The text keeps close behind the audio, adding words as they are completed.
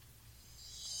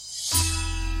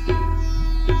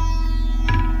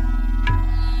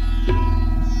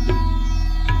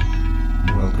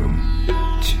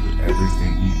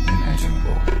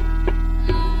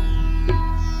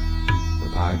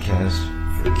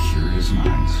curious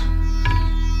minds.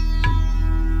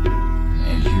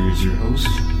 And here is your host,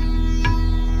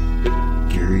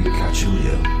 Gary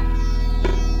Cacciolillo.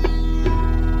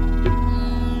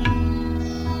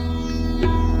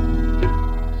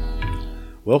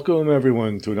 Welcome,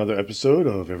 everyone, to another episode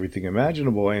of Everything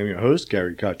Imaginable. I am your host,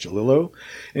 Gary Cacciolillo.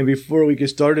 And before we get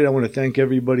started, I want to thank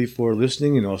everybody for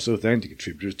listening and also thank the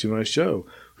contributors to my show,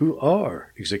 who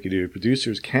are executive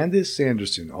producers Candace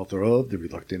Sanderson, author of The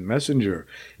Reluctant Messenger,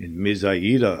 and Ms.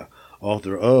 Aida,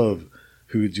 author of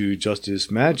Who Do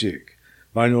Justice Magic,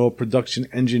 binaural production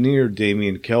engineer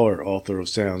Damian Keller, author of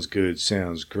Sounds Good,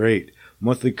 Sounds Great,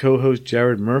 monthly co-host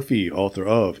Jared Murphy, author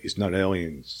of It's Not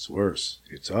Aliens, It's Worse,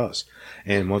 It's Us,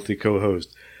 and monthly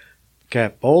co-host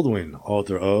Kat Baldwin,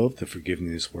 author of The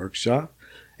Forgiveness Workshop.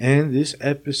 And this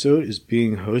episode is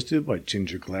being hosted by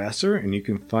Ginger Glasser, and you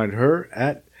can find her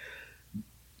at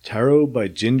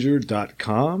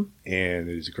tarotbyginger.com, and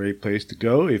it is a great place to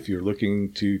go if you're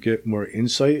looking to get more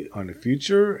insight on the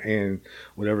future and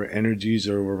whatever energies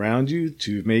are around you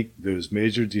to make those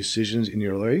major decisions in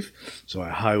your life. So I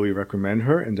highly recommend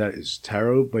her, and that is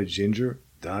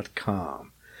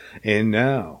tarotbyginger.com. And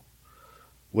now,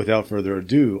 without further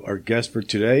ado, our guest for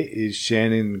today is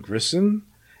Shannon Grissom,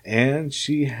 and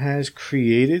she has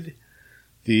created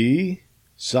the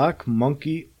Sock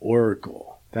Monkey Oracle.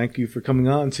 Thank you for coming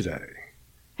on today.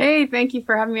 Hey, thank you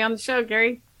for having me on the show,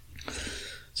 Gary.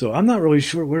 So I'm not really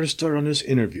sure where to start on this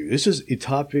interview. This is a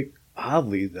topic,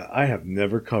 oddly, that I have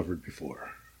never covered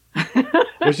before.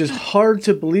 Which is hard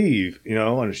to believe,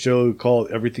 on a show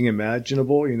called Everything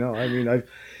Imaginable. I've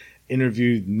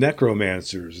interviewed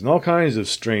necromancers and all kinds of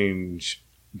strange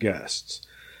guests,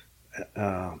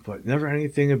 but never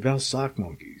anything about sock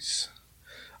monkeys.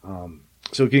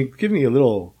 So can you give me a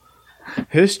little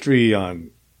history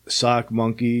on sock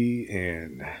monkey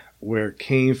and where it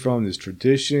came from, this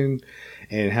tradition,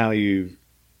 and how you've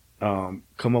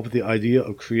come up with the idea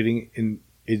of creating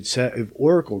a set of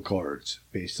oracle cards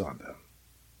based on them?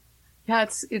 Yeah,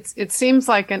 it seems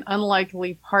like an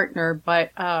unlikely partner, but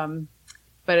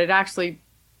it actually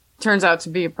turns out to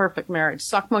be a perfect marriage.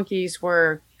 Sock monkeys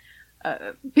were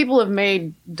people have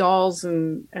made dolls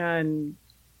and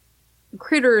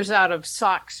critters out of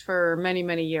socks for many,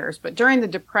 many years, but during the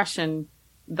Depression,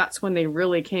 that's when they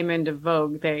really came into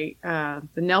vogue. The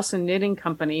Nelson Knitting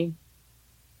Company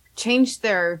changed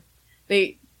they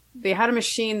had a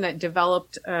machine that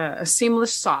developed a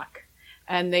seamless sock,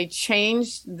 and they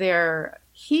changed their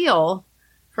heel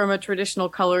from a traditional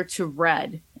color to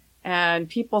red. And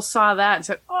people saw that and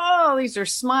said, oh, these are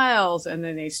smiles. And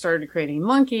then they started creating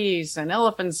monkeys and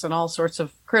elephants and all sorts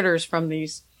of critters from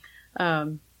these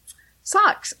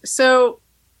socks. So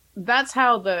that's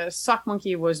how the sock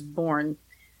monkey was born.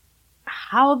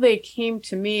 How they came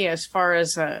to me as far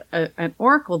as an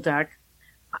oracle deck,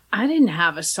 I didn't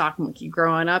have a sock monkey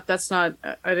growing up. I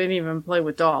didn't even play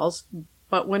with dolls.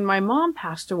 But when my mom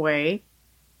passed away,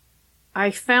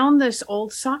 I found this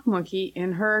old sock monkey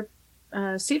in her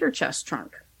cedar chest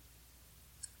trunk.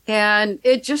 And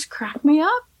it just cracked me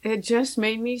up. It just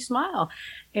made me smile.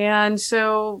 And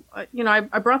so,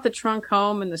 I brought the trunk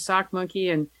home and the sock monkey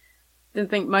and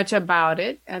didn't think much about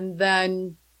it. And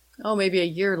then, maybe a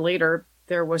year later,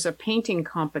 there was a painting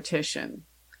competition.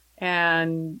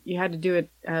 And you had to do it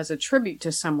as a tribute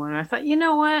to someone. And I thought, you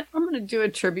know what? I'm going to do a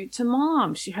tribute to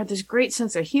Mom. She had this great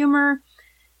sense of humor.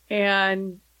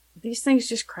 And these things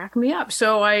just crack me up.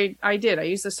 So I did. I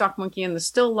used the sock monkey in the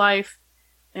still life.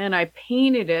 And I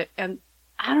painted it. And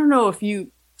I don't know if you've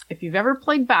ever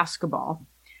played basketball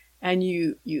and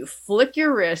you flick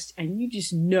your wrist and you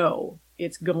just know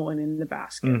it's going in the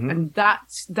basket. Mm-hmm. And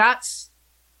that's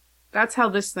how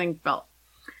this thing felt.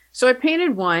 So I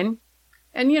painted one,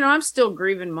 and, I'm still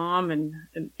grieving Mom. And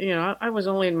I was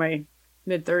only in my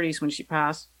mid-30s when she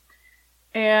passed.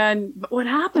 But what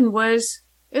happened was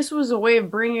this was a way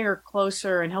of bringing her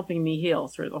closer and helping me heal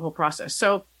through the whole process.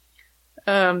 So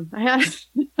I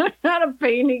had a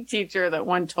painting teacher that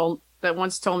once told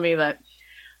me that,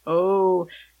 oh,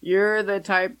 you're the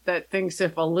type that thinks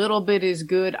if a little bit is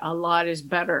good, a lot is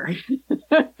better.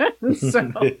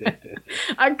 So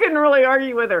I couldn't really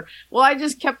argue with her. Well, I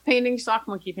just kept painting sock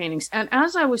monkey paintings. And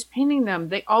as I was painting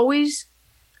them, it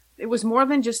was more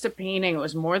than just a painting. It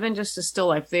was more than just a still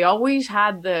life. They always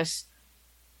had this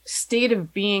state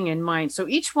of being in mind. So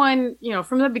each one,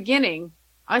 from the beginning,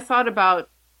 I thought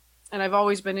about, and I've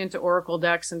always been into oracle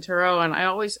decks and tarot. And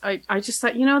I just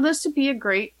thought, this would be a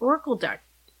great oracle deck.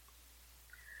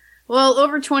 Well,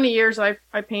 over 20 years, I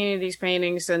painted these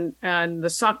paintings, and the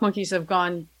sock monkeys have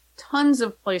gone tons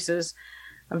of places.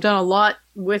 I've done a lot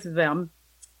with them,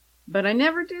 but I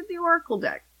never did the oracle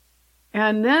deck.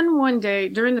 And then one day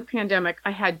during the pandemic,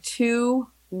 I had 2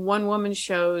 one-woman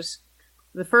shows.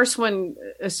 The first one,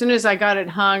 as soon as I got it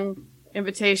hung,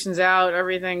 invitations out,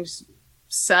 everything's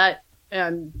set,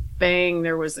 and bang,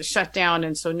 there was a shutdown.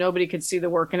 And so nobody could see the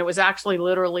work. And it was actually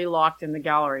literally locked in the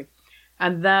gallery.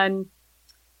 And then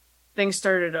things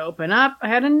started to open up. I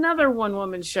had another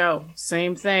one-woman show.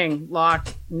 Same thing,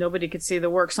 locked. Nobody could see the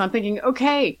work. So I'm thinking,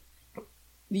 okay,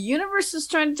 the universe is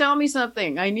trying to tell me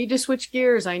something. I need to switch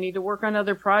gears. I need to work on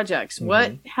other projects. Mm-hmm.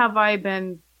 What have I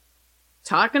been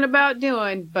talking about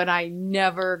doing? But I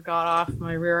never got off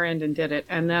my rear end and did it.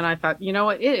 And then I thought, you know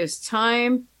what? It is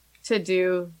time to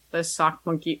do the Sock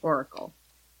Monkey Oracle.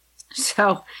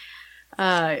 So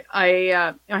I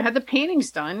had the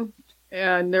paintings done,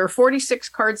 and there are 46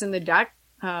 cards in the deck.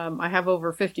 I have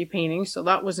over 50 paintings, so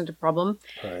that wasn't a problem.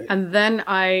 Right. And then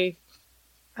I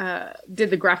did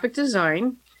the graphic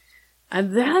design,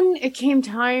 and then it came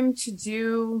time to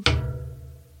do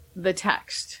the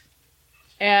text.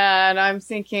 And I'm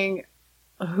thinking,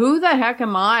 who the heck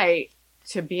am I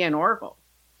to be an oracle?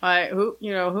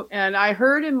 And I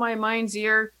heard in my mind's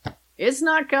ear, it's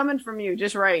not coming from you,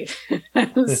 just write.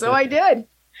 So I did.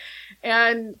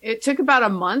 And it took about a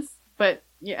month, but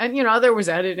yeah, and there was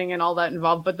editing and all that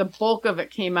involved, but the bulk of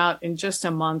it came out in just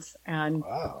a month. And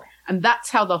wow. And that's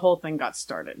how the whole thing got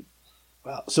started.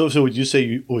 Wow. So would you say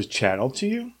it was channeled to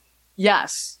you?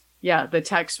 Yes. Yeah, the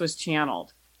text was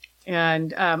channeled.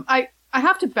 And I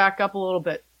have to back up a little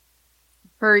bit.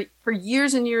 For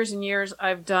years and years and years,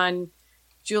 I've done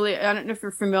Julia. I don't know if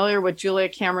you're familiar with Julia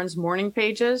Cameron's morning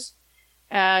pages.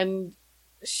 And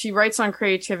she writes on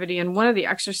creativity. And one of the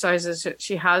exercises that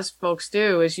she has folks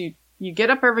do is you get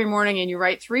up every morning and you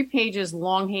write 3 pages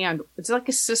longhand. It's like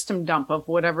a system dump of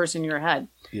whatever's in your head.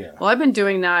 Yeah. Well, I've been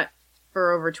doing that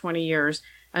for over 20 years.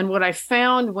 And what I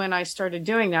found when I started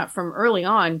doing that from early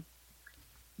on,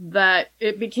 that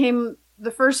it became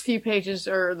the first few pages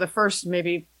or the first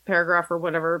maybe paragraph or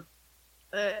whatever,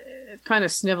 kind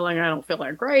of sniveling. I don't feel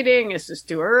like writing. It's just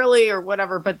too early or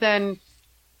whatever. But then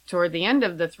toward the end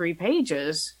of the 3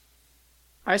 pages,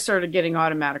 I started getting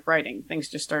automatic writing. Things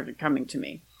just started coming to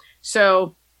me.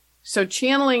 So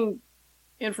channeling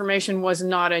information was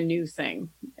not a new thing.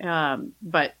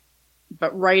 But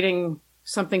writing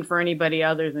something for anybody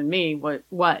other than me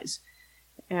was.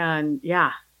 And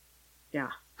yeah.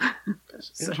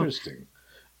 That's interesting.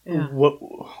 Yeah.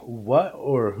 What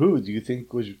or who do you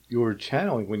think was you were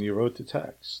channeling when you wrote the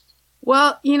text?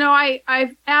 Well,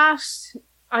 I've asked.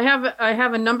 I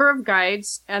have a number of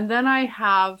guides, and then I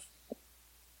have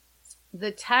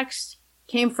the text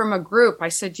came from a group. I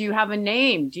said, "Do you have a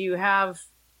name? Do you have?"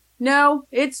 No,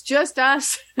 it's just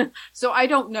us. So I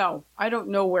don't know. I don't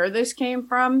know where this came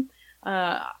from.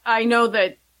 I know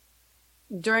that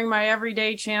during my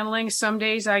everyday channeling, some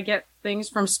days I get things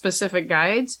from specific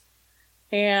guides.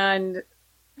 And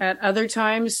at other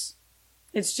times,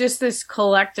 it's just this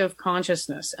collective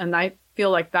consciousness. And I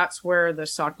feel like that's where the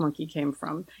Sock Monkey came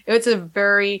from. It's a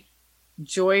very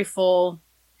joyful,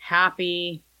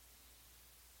 happy,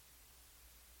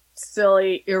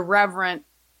 silly, irreverent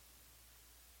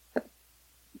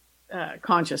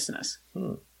consciousness.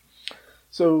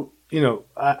 So,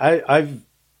 I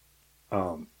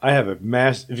have a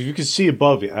mass. If you can see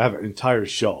above me, I have an entire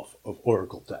shelf of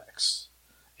oracle decks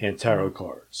and tarot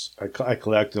cards. I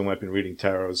collect them. I've been reading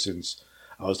tarot since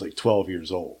I was like 12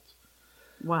 years old.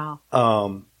 Wow.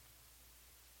 And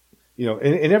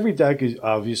every deck is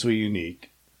obviously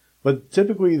unique, but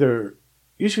typically they're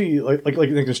usually like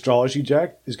an astrology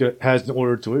deck has an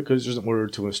order to it because there's an order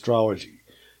to astrology.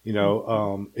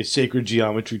 A sacred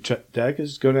geometry deck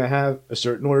is going to have a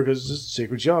certain order because it's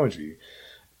sacred geometry.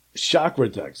 Chakra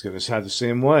deck's going to have the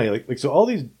same way.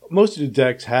 So most of the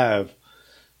decks have,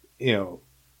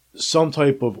 some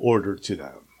type of order to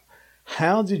them.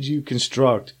 How did you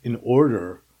construct an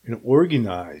order and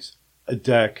organize a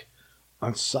deck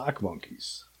on Sock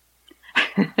Monkeys?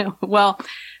 Well,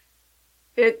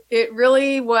 it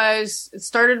really was. It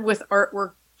started with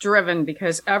artwork driven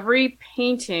because every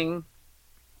painting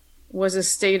was a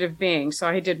state of being. So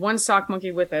I did one sock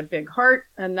monkey with a big heart,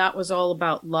 and that was all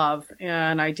about love.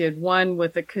 And I did one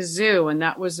with a kazoo, and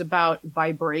that was about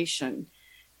vibration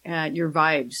and your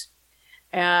vibes.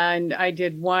 And I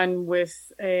did one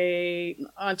with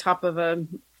on top of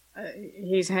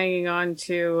he's hanging on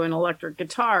to an electric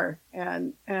guitar.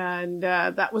 And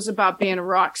that was about being a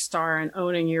rock star and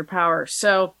owning your power.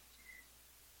 So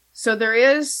there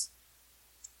is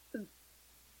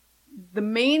the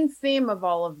main theme of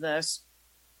all of this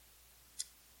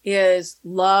is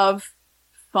love,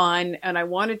 fun, and I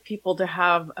wanted people to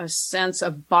have a sense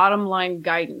of bottom line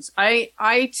guidance.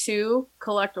 I too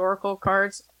collect oracle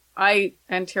cards.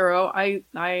 and tarot,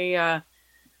 I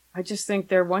just think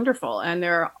they're wonderful, and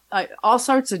they're all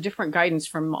sorts of different guidance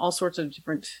from all sorts of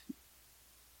different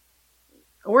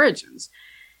origins.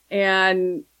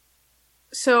 And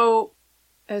so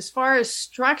as far as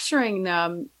structuring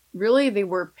them, really they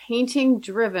were painting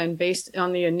driven based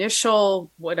on the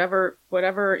initial whatever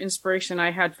inspiration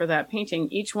I had for that painting.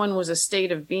 Each one was a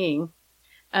state of being.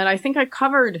 And I think I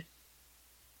covered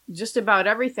just about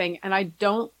everything. And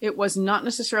it was not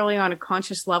necessarily on a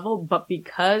conscious level, but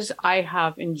because I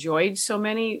have enjoyed so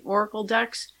many Oracle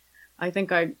decks, I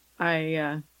think I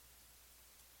ran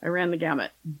the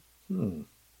gamut.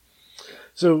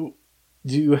 So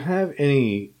do you have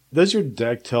does your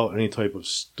deck tell any type of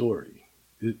story?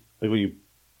 Like when you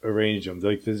arrange them,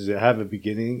 like does it have a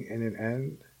beginning and an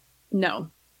end? No.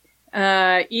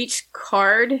 Each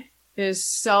card is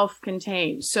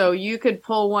self-contained. So you could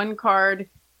pull one card.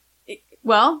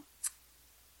 Well,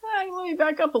 let me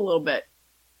back up a little bit.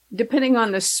 Depending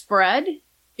on the spread,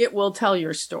 it will tell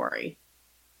your story.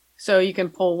 So you can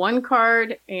pull one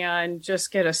card and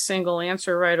just get a single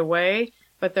answer right away.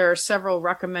 But there are several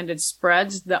recommended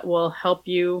spreads that will help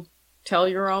you tell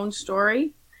your own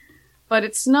story. But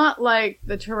it's not like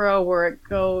the tarot where it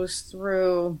goes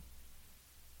through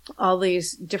all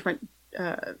these different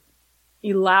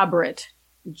elaborate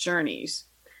journeys.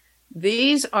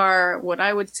 These are what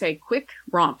I would say quick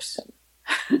romps.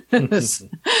 And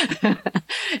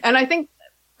I think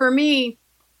for me,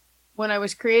 when I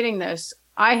was creating this,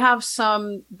 I have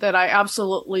some that I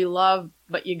absolutely love,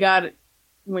 but you got it.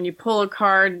 When you pull a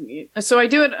card, so I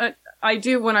do it,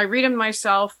 when I read them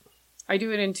myself, I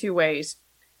do it in two ways.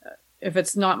 If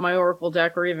it's not my Oracle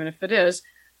deck, or even if it is,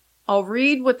 I'll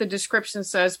read what the description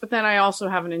says, but then I also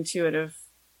have an intuitive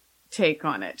take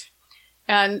on it.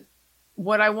 And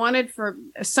what I wanted for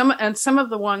some of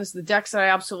the ones, the decks that I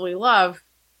absolutely love,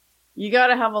 you got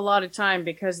to have a lot of time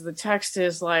because the text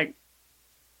is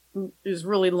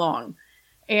really long.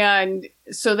 And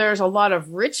so there's a lot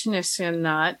of richness in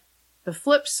that. The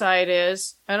flip side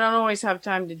is I don't always have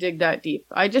time to dig that deep.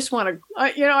 I just want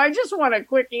a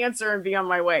quick answer and be on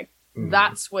my way. Mm-hmm.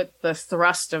 That's what the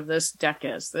thrust of this deck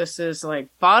is. This is like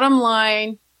bottom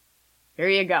line. Here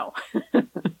you go.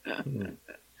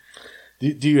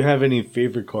 Do you have any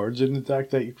favorite cards in the deck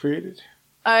that you created?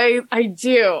 I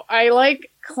do. I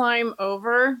like Climb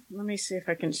Over. Let me see if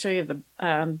I can show you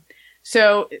the.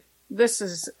 So this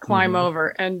is Climb Over,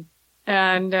 and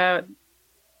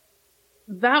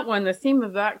that one, the theme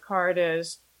of that card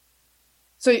is,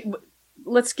 so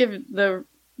let's give the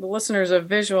listeners a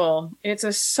visual. It's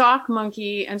a sock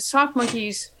monkey, and sock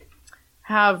monkeys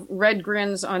have red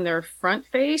grins on their front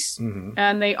face,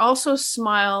 and they also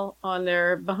smile on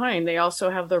their behind. They also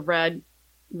have the red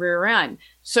rear end.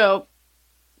 So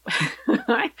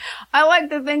I like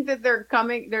to think that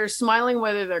they're smiling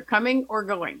whether they're coming or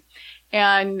going.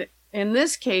 And in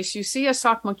this case, you see a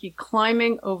sock monkey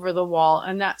climbing over the wall,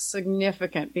 and that's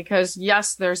significant because,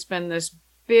 yes, there's been this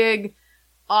big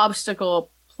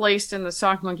obstacle placed in the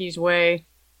sock monkey's way,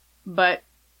 but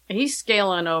he's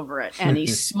scaling over it, and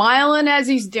he's smiling as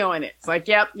he's doing it. It's like,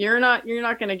 yep, you're not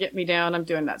going to get me down. I'm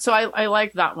doing that. So I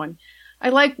like that one. I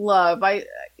like Love.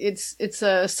 It's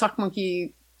a sock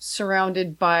monkey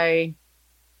surrounded by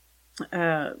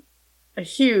a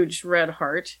huge red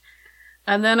heart.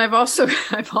 And then I've also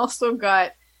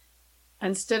got,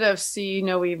 instead of see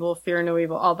no evil, fear no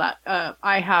evil, all that,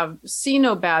 I have see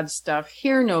no bad stuff,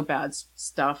 hear no bad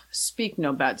stuff, speak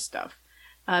no bad stuff.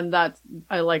 And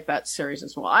I like that series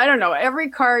as well. I don't know. Every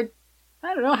card,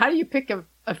 I don't know. How do you pick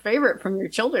a favorite from your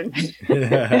children? It's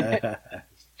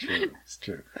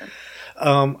true.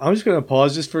 I'm just going to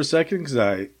pause just for a second because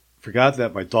I forgot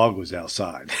that my dog was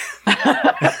outside.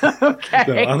 Okay.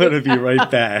 So I'm going to be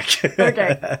right back.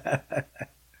 Okay.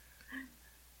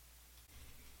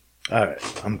 All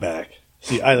right. I'm back.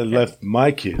 See, I left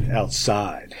my kid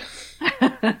outside.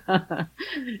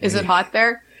 Is it hot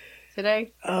there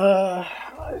today? I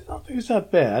don't think it's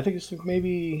that bad. I think it's like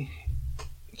maybe,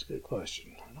 it's a good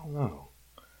question. I don't know.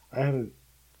 I have a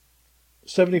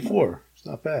 74. It's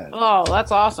not bad. Oh,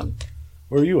 that's awesome.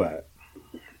 Where are you at?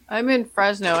 I'm in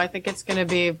Fresno. I think it's going to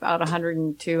be about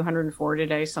 102, 104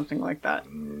 today, something like that.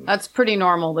 That's pretty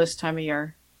normal this time of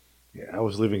year. Yeah, I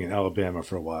was living in Alabama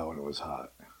for a while when it was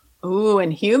hot. Ooh,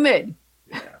 and humid.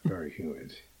 Yeah, very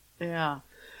humid. Yeah.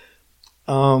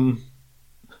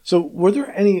 So were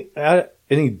there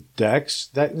any decks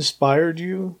that inspired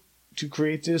you to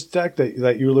create this deck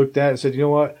that you looked at and said, you know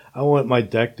what, I want my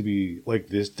deck to be like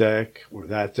this deck or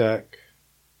that deck?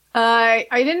 I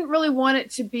didn't really want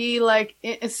it to be like,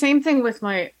 same thing with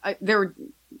there were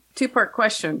two-part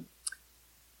question.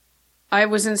 I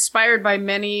was inspired by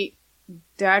many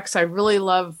decks. I really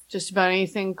love just about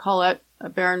anything Colette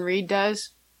Baron Reed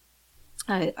does.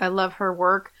 I love her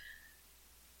work.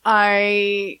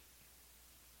 That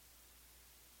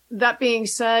being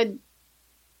said,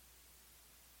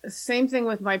 same thing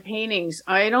with my paintings.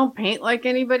 I don't paint like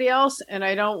anybody else, and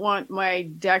I don't want my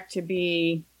deck to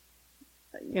be,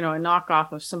 a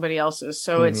knockoff of somebody else's.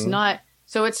 So it's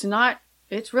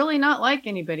really not like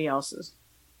anybody else's.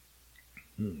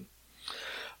 When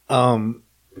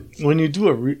you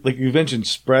do like you mentioned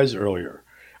spreads earlier,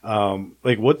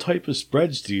 like what type of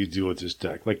spreads do you do with this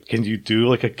deck? Like, can you do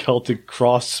like a Celtic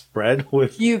cross spread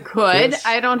with? You could. this?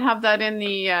 I don't have that in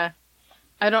the.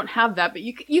 I don't have that, but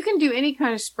you can do any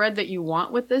kind of spread that you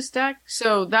want with this deck.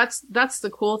 So that's the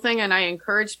cool thing, and I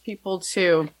encourage people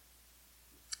to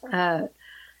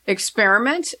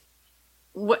experiment.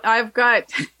 I've got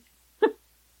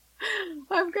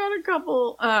a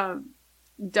couple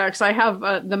decks. I have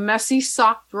the Messy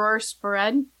Sock Drawer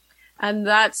spread, and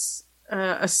that's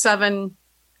a 7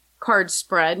 card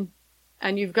spread,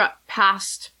 and you've got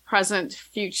past, present,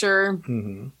 future,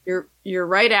 your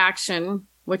right action,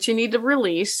 what you need to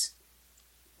release,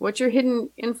 what your hidden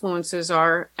influences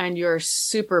are, and your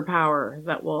superpower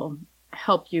that will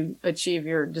help you achieve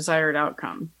your desired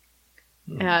outcome.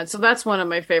 So that's one of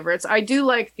my favorites. I do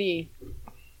like I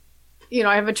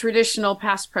have a traditional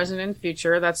past, present, and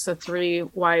future. That's the 3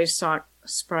 wise sock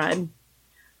spread.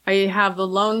 I have the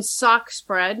lone sock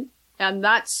spread, and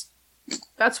that's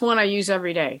one I use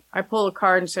every day. I pull a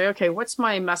card and say, okay, what's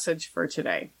my message for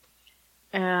today?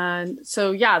 And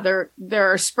so, yeah,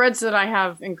 there are spreads that I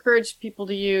have encouraged people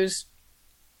to use.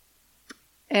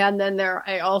 And then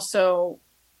I also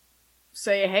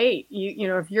say, hey,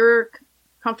 if you're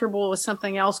comfortable with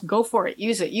something else, go for it.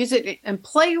 Use it and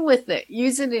play with it.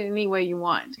 Use it in any way you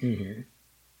want. Mm-hmm.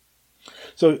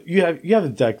 So you have a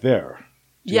deck there.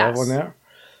 Do you have one there?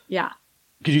 Yeah.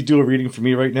 Could you do a reading for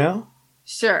me right now?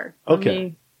 Sure.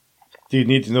 Okay. Do you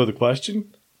need to know the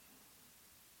question?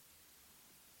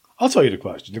 I'll tell you the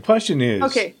question. The question is,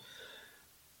 okay,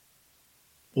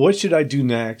 what should I do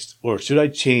next, or should I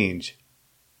change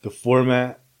the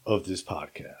format of this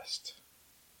podcast?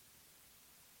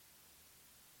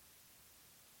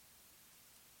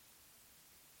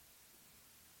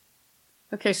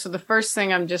 Okay, so the first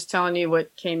thing, I'm just telling you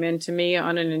what came into me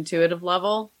on an intuitive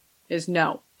level is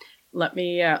no. Let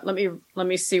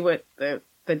me see what the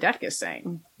deck is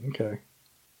saying. Okay.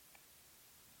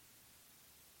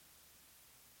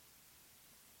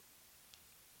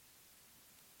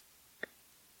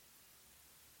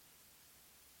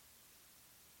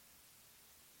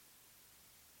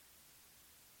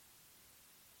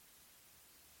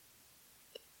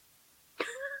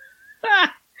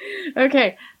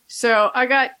 Okay, so I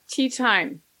got tea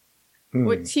time.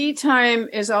 What tea time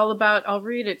is all about, I'll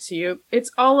read it to you.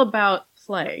 It's all about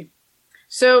play.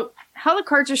 So how the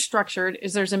cards are structured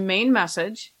is there's a main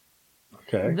message.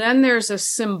 Okay. Then there's a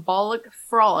symbolic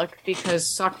frolic, because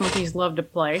sock monkeys love to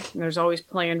play, and there's always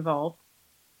play involved.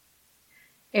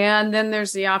 And then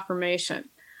there's the affirmation.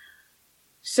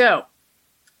 So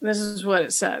this is what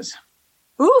it says.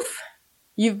 Oof!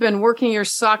 You've been working your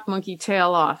sock monkey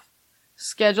tail off.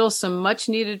 Schedule some much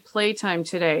needed playtime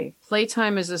today.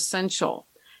 Playtime is essential.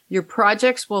 Your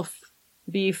projects will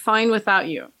be fine without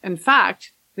you. In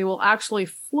fact, they will actually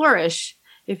flourish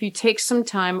if you take some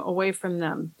time away from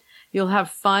them. You'll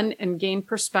have fun and gain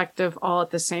perspective all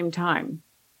at the same time.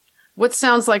 What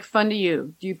sounds like fun to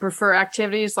you? Do you prefer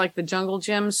activities like the jungle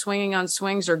gym, swinging on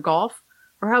swings, or golf?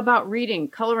 Or how about reading,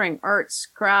 coloring, arts,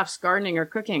 crafts, gardening, or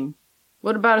cooking?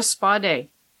 What about a spa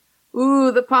day?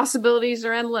 Ooh, the possibilities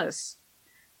are endless.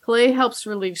 Play helps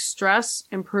relieve stress,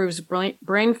 improves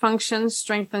brain function,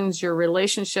 strengthens your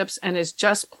relationships, and is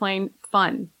just plain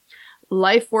fun.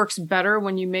 Life works better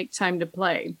when you make time to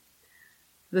play.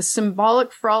 The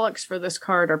symbolic frolics for this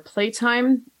card are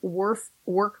playtime,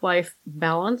 work-life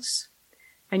balance,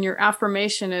 and your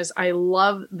affirmation is, I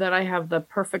love that I have the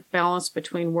perfect balance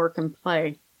between work and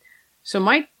play. So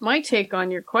my take on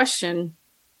your question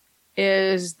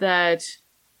is that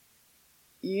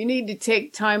you need to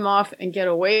take time off and get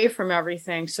away from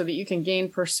everything so that you can gain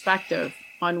perspective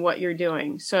on what you're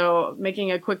doing. So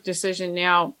making a quick decision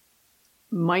now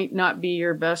might not be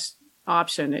your best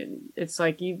option. It's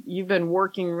like you've been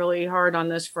working really hard on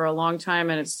this for a long time,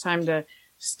 and it's time to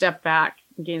step back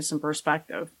and gain some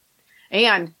perspective.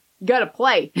 And you got to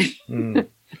play.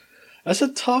 That's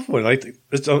a tough one. I think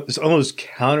it's almost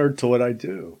counter to what I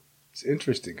do. It's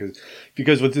interesting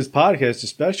because with this podcast,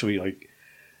 especially, like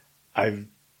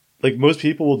most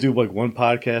people will do like 1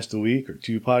 podcast a week or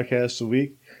 2 podcasts a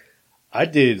week. I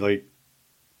did like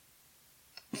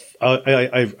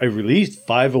I released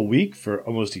 5 a week for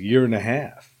almost a year and a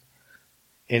half,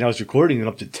 and I was recording it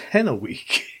up to 10 a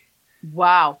week.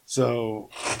 Wow. So,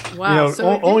 Wow.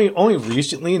 only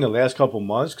recently in the last couple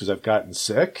months, because I've gotten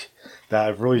sick, that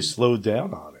I've really slowed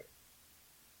down on it.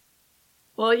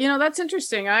 Well, that's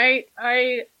interesting. I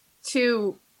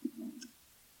too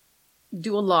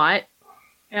do a lot,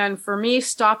 and for me,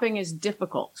 stopping is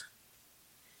difficult,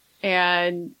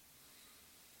 and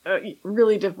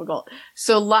really difficult.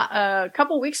 So a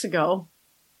couple weeks ago,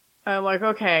 I'm like,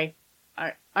 okay,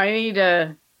 I need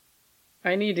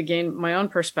to gain my own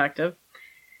perspective.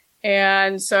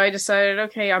 And so I decided,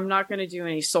 okay, I'm not going to do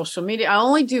any social media. I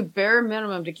only do bare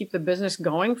minimum to keep the business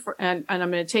going and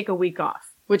I'm going to take a week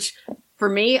off, which for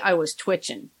me, I was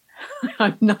twitching.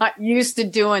 I'm not used to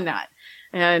doing that.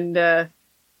 And,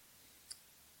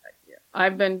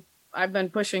 I've been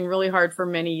pushing really hard for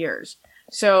many years.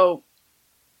 So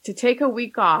to take a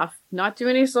week off, not do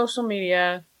any social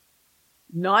media,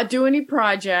 not do any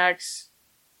projects,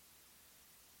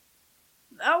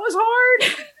 that was hard.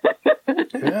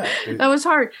 Yeah, that was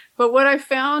hard. But what I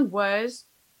found was,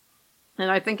 and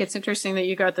I think it's interesting that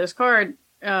you got this card.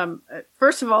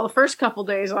 First of all, the first couple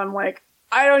days, I'm like,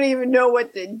 I don't even know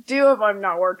what to do if I'm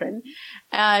not working.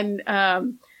 And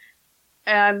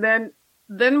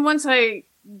then once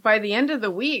by the end of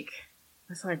the week,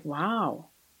 I was like, wow,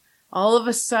 all of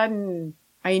a sudden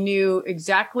I knew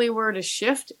exactly where to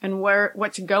shift and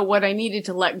what to go, what I needed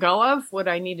to let go of, what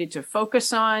I needed to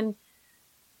focus on.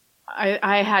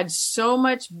 I had so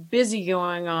much busy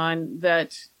going on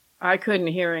that I couldn't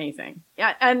hear anything.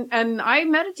 Yeah. And I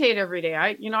meditate every day.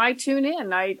 I tune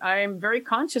in. I am very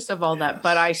conscious of all that,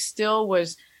 but I still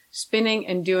was spinning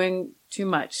and doing too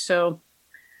much. So,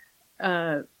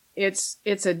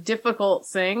 it's a difficult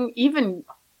thing. Even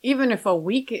if a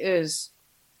week is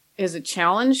a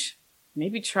challenge,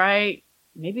 maybe try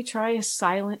a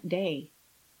silent day,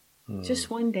 just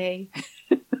one day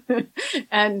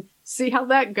and see how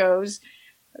that goes.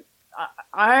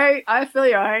 I feel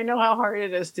you. I know how hard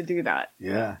it is to do that.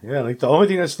 Yeah. Like the only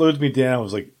thing that slowed me down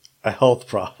was like a health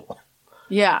problem.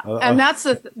 Yeah, and that's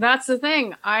the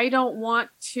thing. I don't want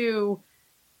to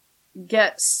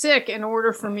get sick in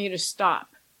order for me to stop.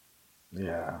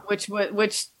 Yeah. Which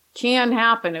can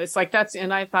happen. It's like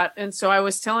and I thought, and so I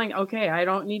was telling, okay, I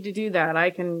don't need to do that. I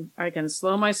can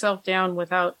slow myself down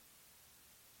without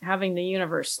having the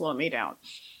universe slow me down.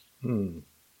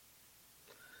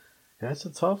 That's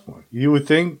a tough one. You would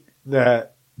think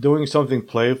that doing something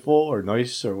playful or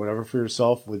nice or whatever for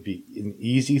yourself would be an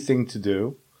easy thing to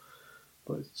do,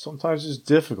 but sometimes it's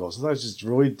difficult. Sometimes it's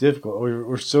really difficult.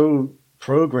 We're so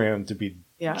programmed to be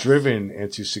driven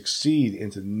and to succeed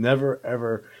and to never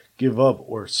ever give up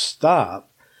or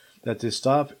stop, that to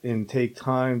stop and take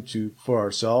time for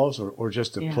ourselves or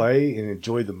just to play and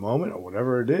enjoy the moment or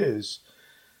whatever it is.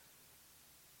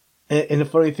 And the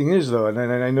funny thing is, though, and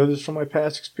I know this from my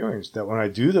past experience, that when I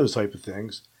do those type of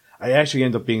things, I actually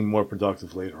end up being more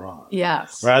productive later on.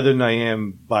 Yes. Rather than I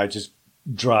am by just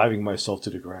driving myself to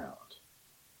the ground.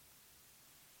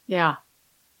 Yeah.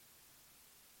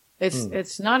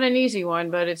 It's not an easy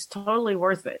one, but it's totally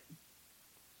worth it.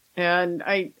 And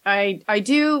I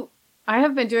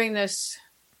have been doing this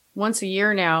once a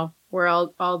year now, where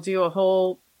I'll do a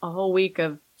whole week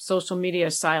of social media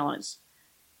silence.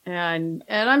 And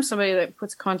I'm somebody that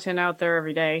puts content out there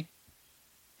every day.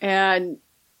 And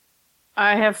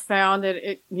I have found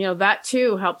that that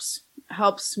too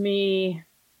helps me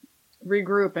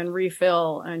regroup and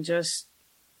refill and just,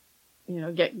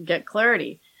 get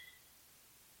clarity.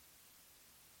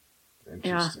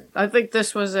 Interesting. Yeah, I think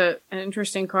this was an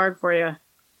interesting card for you.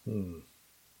 I'm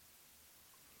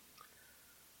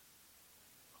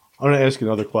going to ask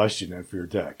another question then for your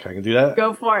deck. Can I do that?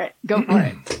 Go for it.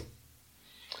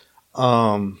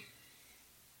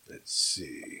 Let's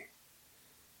see.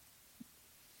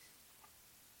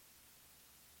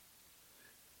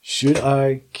 Should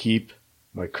I keep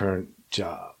my current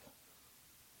job?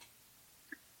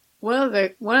 One of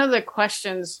the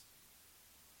questions,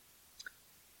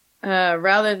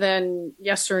 rather than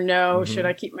yes or no, should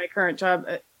I keep my current job?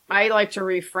 I like to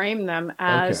reframe them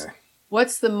as,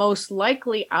 what's the most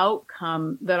likely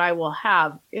outcome that I will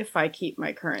have if I keep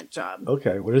my current job?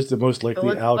 Okay, what is the most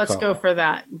likely outcome? Let's go for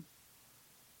that. Do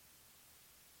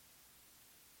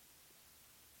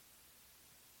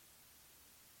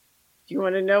you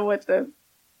want to know what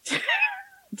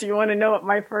do you want to know what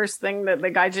my first thing that the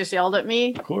guy just yelled at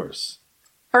me? Of course.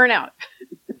 Burnout.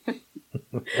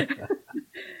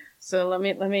 So let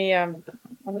me, I'm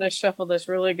going to shuffle this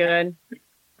really good.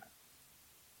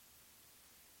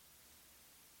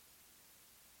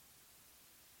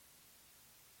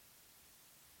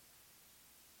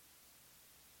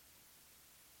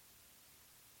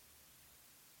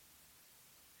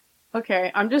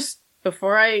 Okay,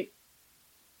 before I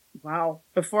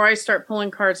start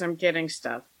pulling cards, I'm getting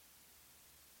stuff.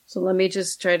 So let me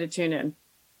just try to tune in.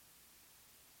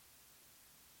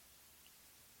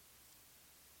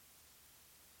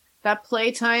 That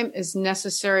playtime is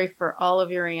necessary for all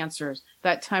of your answers.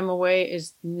 That time away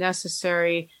is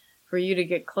necessary for you to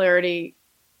get clarity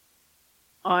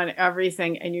on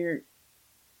everything, and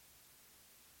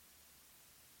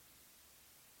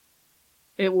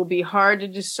it will be hard to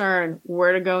discern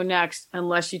where to go next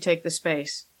unless you take the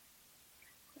space.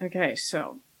 Okay,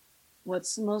 so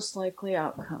what's the most likely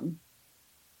outcome?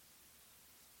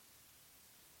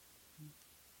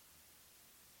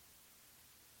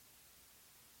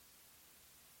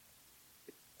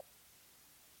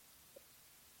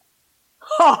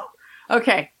 Oh,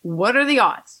 okay. What are the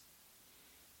odds?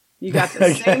 You got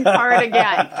the same card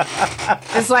again.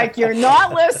 It's like you're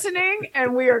not listening,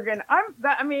 and we are gonna.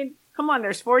 I mean, come on.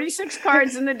 There's 46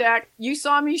 cards in the deck. You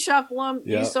saw me shuffle them.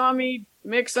 Yeah. You saw me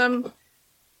mix them.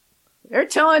 They're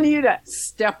telling you to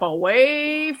step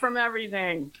away from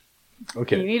everything.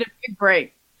 Okay. You need a big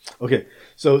break. Okay.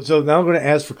 So now I'm going to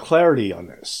ask for clarity on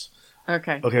this.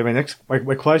 Okay. Okay.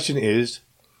 My question is,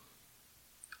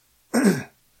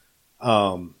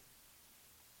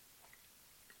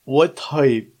 what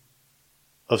type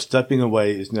of stepping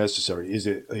away is necessary? Is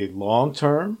it a long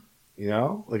term,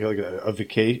 like a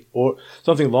vacation, or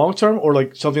something long term, or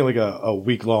like something like a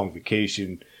week long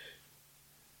vacation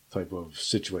type of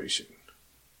situation?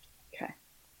 Okay.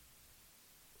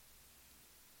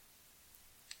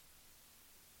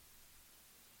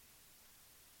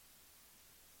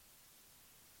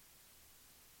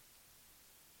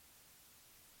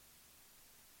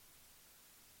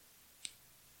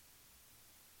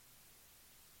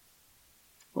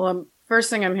 Well, first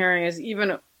thing I'm hearing is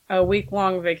even a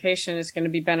week-long vacation is going to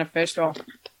be beneficial.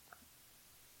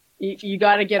 You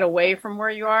got to get away from where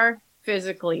you are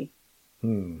physically.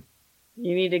 You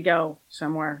need to go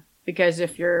somewhere, because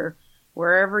if you're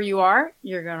wherever you are,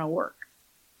 you're going to work.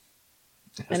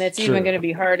 And it's even going to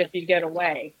be hard if you get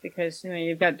away, because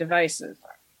you've got devices.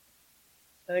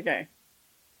 Okay.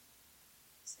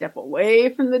 Step away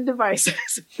from the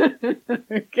devices.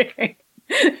 Okay.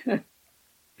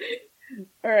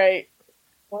 All right.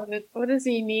 What does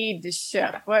he need to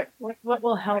shift? What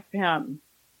will help him?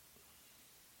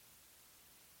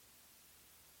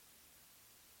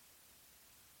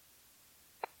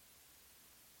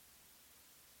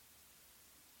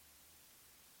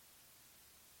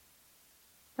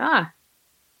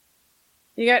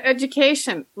 You got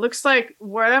education. Looks like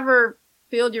whatever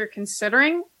field you're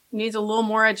considering needs a little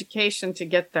more education to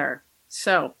get there.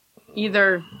 So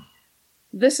either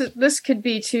this could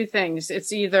be two things.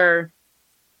 It's either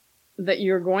that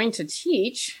you're going to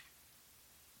teach,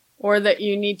 or that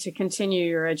you need to continue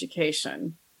your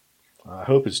education. I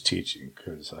hope it's teaching,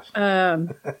 because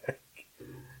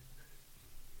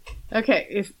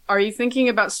okay, are you thinking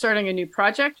about starting a new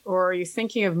project, or are you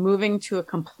thinking of moving to a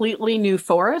completely new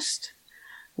forest?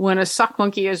 When a sock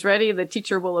monkey is ready, the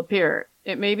teacher will appear.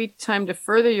 It may be time to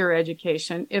further your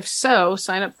education. If so,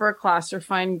 sign up for a class or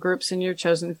find groups in your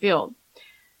chosen field.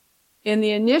 In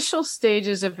the initial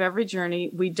stages of every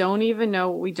journey, we don't even know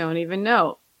what we don't even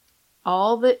know.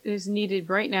 All that is needed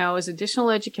right now is additional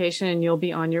education, and you'll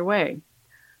be on your way.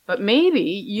 But maybe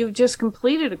you've just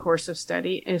completed a course of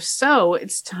study. If so,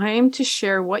 it's time to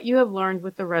share what you have learned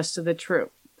with the rest of the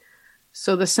troop.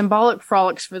 So the symbolic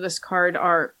frolics for this card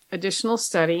are additional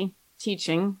study,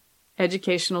 teaching,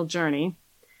 educational journey.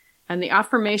 And the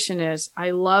affirmation is, I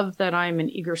love that I'm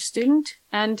an eager student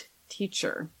and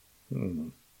teacher.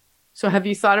 So have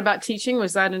you thought about teaching?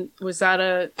 Was that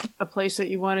a place that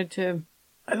you wanted to,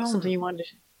 something you wanted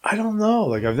to? I don't know.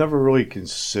 Like, I've never really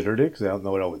considered it, because I don't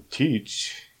know what I would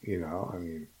teach. I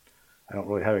mean, I don't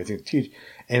really have anything to teach.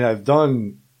 And I've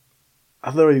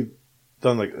literally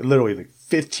done like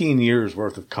 15 years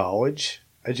worth of college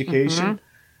education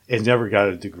and never got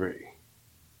a degree.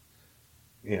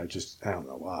 Just, I don't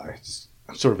know why.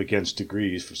 I'm sort of against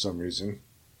degrees for some reason.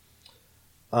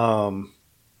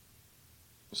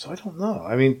 So I don't know.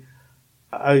 I mean,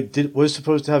 was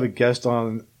supposed to have a guest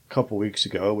on a couple weeks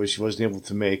ago, but she wasn't able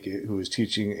to make it, who was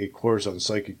teaching a course on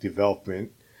psychic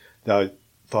development that I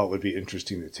thought would be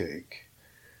interesting to take.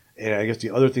 And I guess the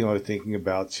other thing I was thinking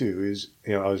about too is,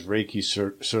 I was Reiki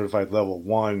certified level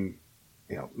 1,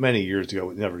 many years ago,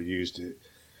 but never used it.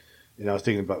 And I was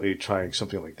thinking about maybe trying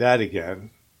something like that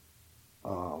again.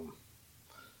 But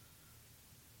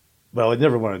I'd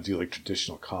never want to do like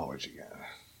traditional college again.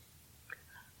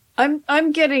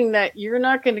 I'm getting that you're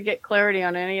not going to get clarity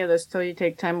on any of this till you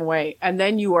take time away. And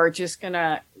then you are just going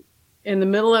to, in the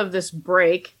middle of this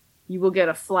break, you will get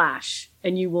a flash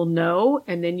and you will know,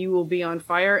 and then you will be on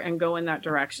fire and go in that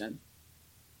direction.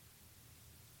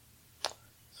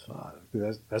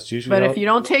 That's usually. But if you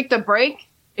don't take the break,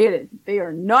 they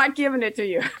are not giving it to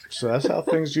you. So that's how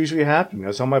things usually happen.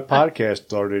 That's how my podcast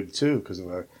started too, because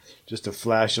of just a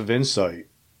flash of insight.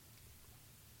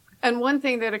 And one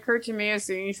thing that occurred to me is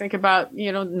you think about,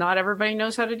 not everybody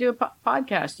knows how to do a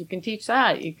podcast. You can teach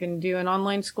that. You can do an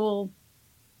online school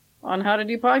on how to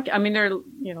do podcast. I mean,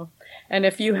 and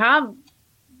if you have,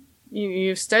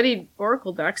 you've studied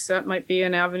Oracle decks, that might be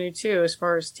an avenue too, as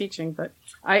far as teaching. But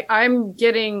I'm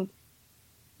getting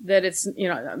that it's,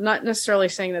 I'm not necessarily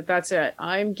saying that that's it.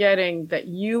 I'm getting that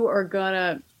you are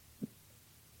gonna,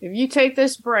 if you take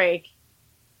this break,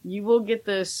 you will get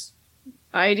this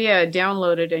idea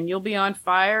downloaded and you'll be on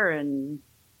fire, and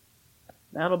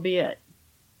that'll be it.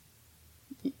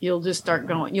 You'll just start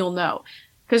going. You'll know.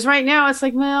 Because right now it's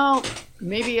like, well,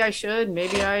 maybe I should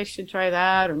try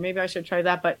that, or maybe I should try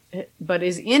that. But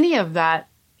is any of that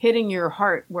hitting your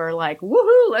heart where like,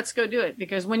 woohoo, let's go do it?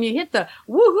 Because when you hit the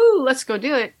woohoo, let's go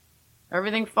do it,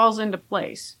 everything falls into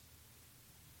place.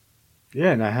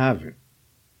 Yeah, and I haven't.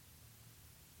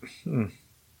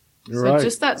 You're so right.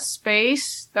 Just that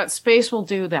space will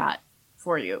do that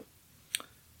for you.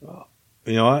 You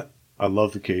know what? I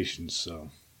love vacations, so.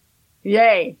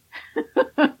 Yay.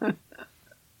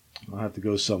 I'll have to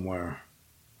go somewhere.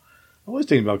 I was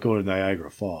thinking about going to Niagara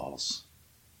Falls.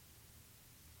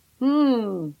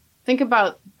 Think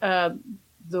about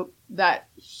that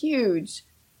huge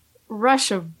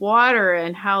rush of water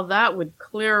and how that would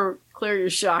clear your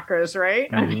chakras, right?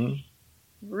 Mm-hmm.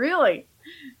 Really?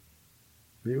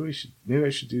 Maybe I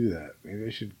should do that. Maybe I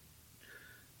should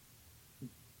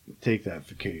take that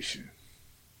vacation.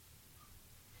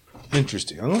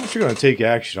 Interesting. I don't know if you're going to take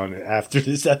action on it after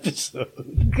this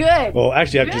episode. Good. Well,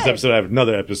 actually, after this episode, I have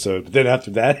another episode. But then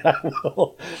after that, I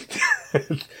will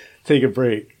take a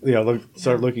break.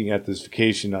 Start looking at this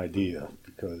vacation idea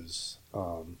because,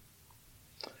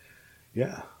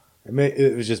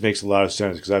 it just makes a lot of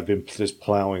sense because I've been just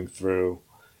plowing through,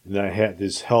 and then I had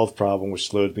this health problem which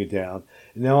slowed me down.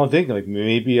 And now I'm thinking, like,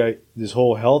 maybe this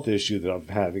whole health issue that I'm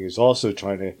having is also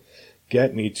trying to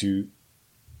get me to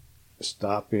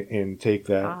stop and take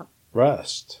that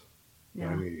rest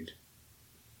I need.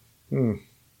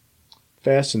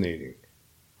 Fascinating.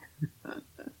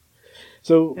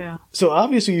 So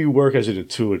obviously you work as an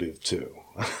intuitive too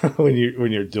when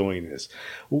you're doing this.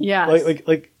 Yes.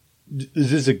 Like,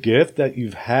 is this a gift that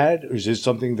you've had, or is this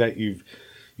something that you've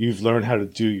learned how to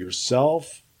do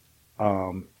yourself?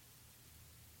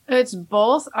 It's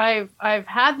both. I've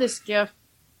had this gift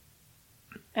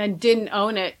and didn't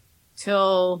own it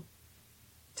till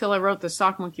I wrote the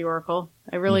Sock Monkey Oracle.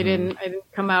 I really didn't. I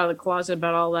didn't come out of the closet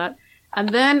about all that. And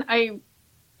then I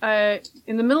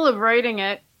in the middle of writing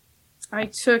it, I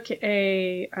took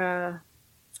a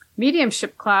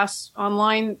mediumship class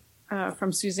online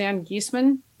from Suzanne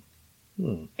Giesemann.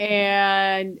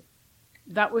 And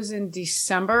that was in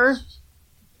December.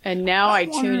 And now I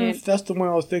tune in. That's the one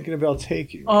I was thinking about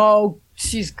taking. Oh,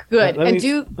 she's good. Let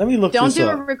me look. Don't this do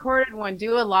up. a recorded one.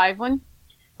 Do a live one.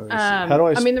 How do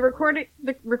I? I mean, the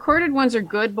recorded ones are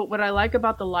good, but what I like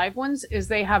about the live ones is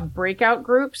they have breakout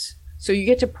groups, so you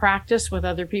get to practice with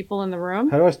other people in the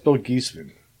room. How do I spell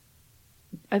Giesemann?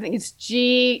 I think it's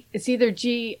G. It's either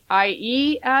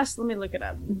Gies. Let me look it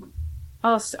up.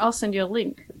 I'll send you a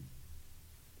link.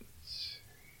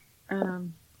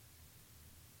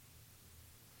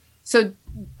 So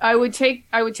I would take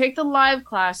the live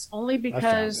class only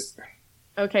because.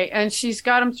 Okay, and she's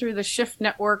got them through the Shift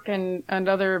Network and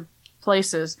other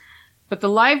places. But the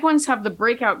live ones have the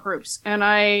breakout groups. And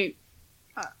I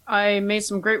made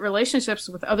some great relationships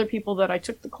with other people that I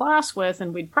took the class with,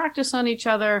 and we'd practice on each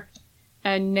other.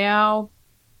 And now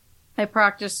I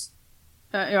practice,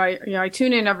 I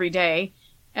tune in every day.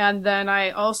 And then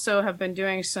I also have been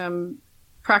doing some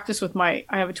practice with I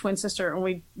have a twin sister, and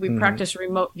we practice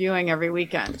remote viewing every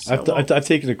weekend. So I've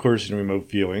taken a course in remote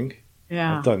viewing.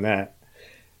 Yeah. I've done that.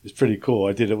 It's pretty cool.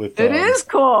 I did it with... It is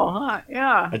cool, huh?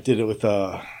 Yeah. I did it with...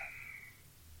 what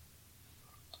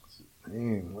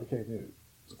can I do?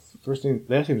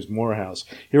 Last name is Morehouse.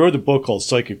 He wrote a book called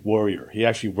Psychic Warrior. He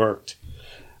actually worked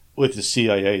with the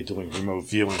CIA doing remote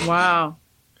viewing. Wow.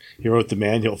 He wrote the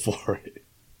manual for it.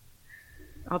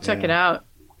 I'll check it out.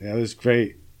 Yeah, it was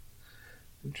great.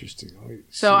 Interesting.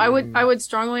 So I would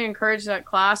strongly encourage that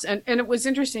class. And it was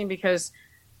interesting because...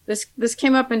 This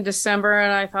came up in December,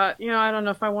 and I thought, I don't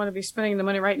know if I want to be spending the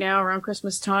money right now around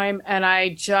Christmas time. And I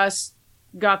just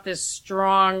got this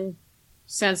strong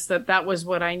sense that was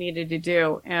what I needed to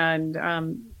do. And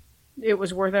it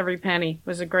was worth every penny. It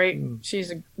was a great, she's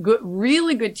a good,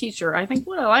 really good teacher. I think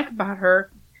what I like about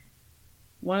her,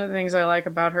 one of the things I like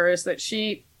about her is that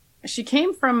she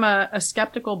came from a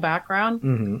skeptical background.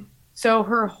 Mm-hmm. So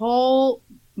her whole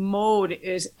mode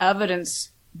is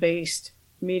evidence-based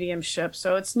mediumship.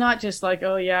 So it's not just like,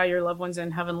 oh yeah, your loved ones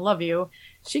in heaven love you.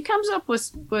 She comes up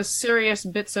with serious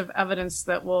bits of evidence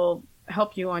that will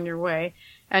help you on your way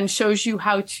and shows you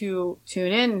how to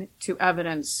tune in to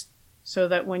evidence so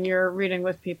that when you're reading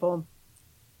with people,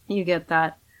 you get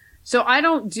that. So I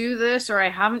don't do this, or I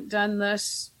haven't done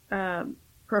this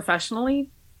professionally,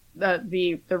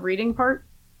 the reading part.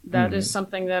 That is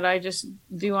something that I just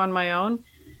do on my own.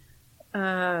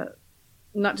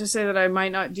 Not to say that I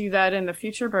might not do that in the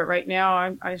future, but right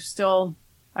now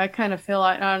I kind of feel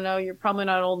like, I don't know, you're probably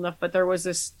not old enough, but there was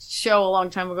this show a long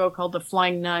time ago called The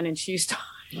Flying Nun, and she used to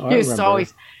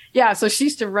always, yeah, so she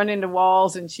used to run into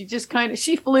walls, and she just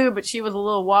she flew, but she was a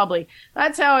little wobbly.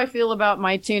 That's how I feel about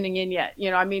my tuning in yet.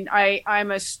 You know, I mean,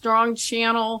 I'm a strong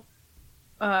channel,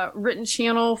 written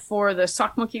channel for the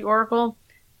Sock Monkey Oracle.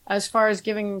 As far as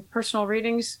giving personal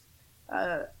readings,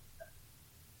 I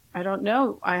don't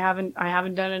know. I haven't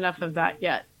done enough of that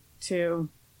yet to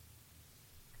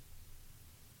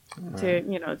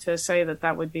say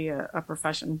that would be a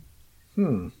profession.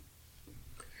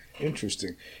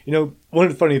 Interesting. You know, one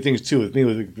of the funny things too with me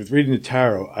with reading the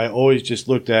tarot, I always just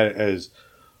looked at it as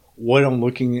what I'm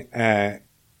looking at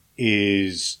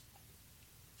is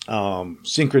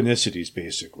synchronicities,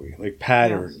 basically, like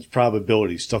patterns, yes,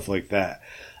 probabilities, stuff like that.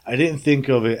 I didn't think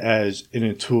of it as an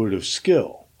intuitive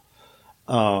skill.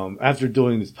 After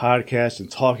doing this podcast and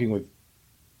talking with,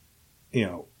 I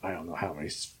don't know how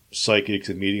many psychics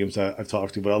and mediums I've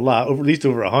talked to, but a lot, at least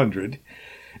over 100.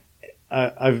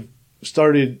 I've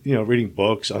started, reading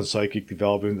books on psychic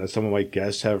development that some of my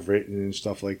guests have written and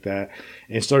stuff like that,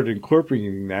 and started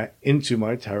incorporating that into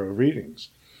my tarot readings.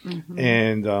 Mm-hmm.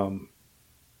 And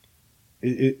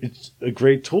it's a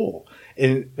great tool.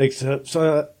 And like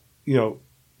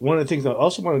one of the things I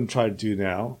also want to try to do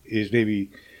now is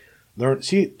maybe learn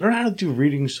how to do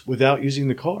readings without using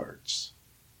the cards.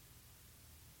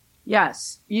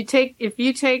 Yes, I think if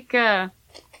you take the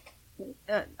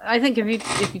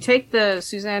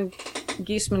Suzanne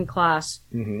Giesemann class,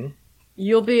 mm-hmm,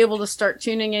 you'll be able to start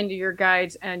tuning into your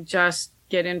guides and just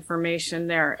get information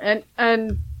there.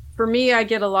 And for me, I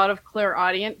get a lot of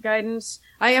clairaudient guidance.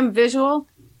 I am visual,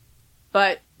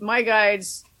 but my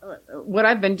guides, what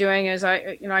I've been doing is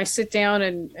I sit down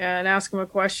and ask them a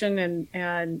question,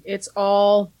 and it's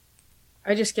all,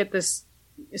 I just get this.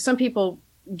 Some people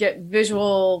get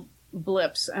visual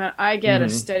blips. I get, mm-hmm, a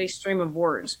steady stream of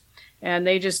words, and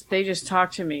they just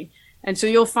talk to me. And so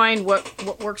you'll find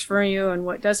what works for you and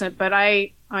what doesn't. But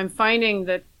I'm finding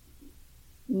that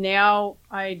now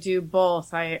I do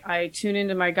both. I tune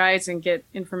into my guides and get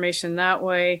information that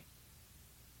way.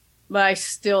 But I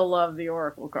still love the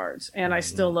Oracle cards, and I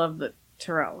still love the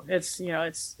tarot.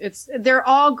 They're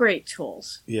all great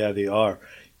tools. Yeah, they are.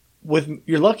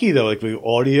 You're lucky though, like with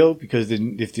audio, because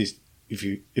then if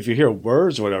you hear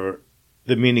words or whatever,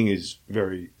 the meaning is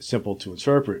very simple to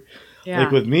interpret. Yeah.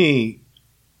 Like with me,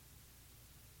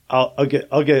 I'll get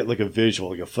like a visual,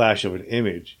 like a flash of an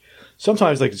image.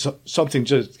 Sometimes like something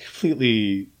just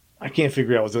completely, I can't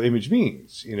figure out what the image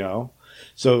means,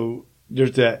 So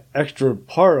there's that extra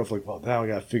part of like, well, now I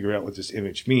got to figure out what this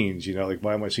image means, like,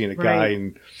 why am I seeing a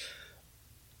guy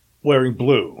wearing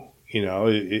blue?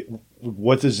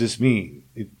 What does this mean?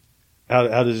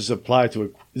 How does this apply to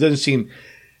it? It doesn't seem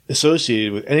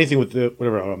associated with anything with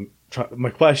my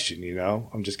question,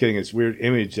 I'm just getting this weird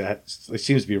image that it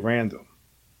seems to be random.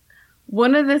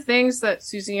 One of the things that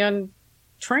Suzanne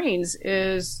trains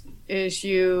is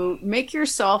you make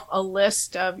yourself a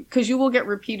list of, because you will get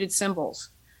repeated symbols.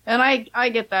 And I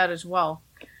get that as well.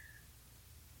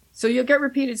 So you'll get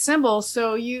repeated symbols.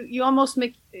 So you almost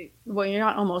make, well, you're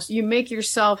not almost, you make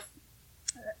yourself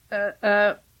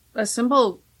a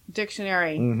symbol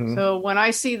dictionary. Mm-hmm. So when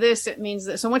I see this, it means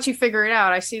this. So once you figure it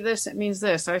out, I see this, it means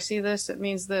this. I see this, it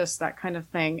means this, that kind of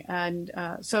thing. And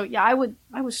so, yeah, I would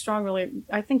strongly,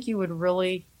 I think you would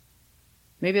really,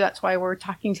 maybe that's why we're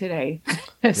talking today,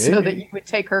 so that you would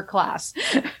take her class.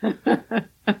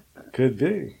 Could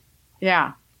be.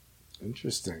 Yeah.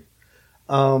 Interesting.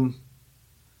 So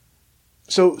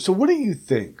what do you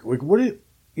think? Like, what's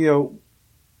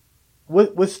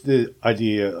the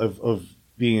idea of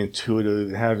being intuitive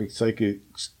and having psychic,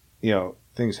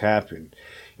 things happen?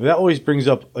 And that always brings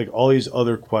up like all these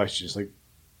other questions, like,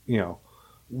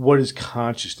 what is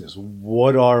consciousness?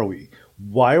 What are we?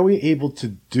 Why are we able to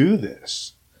do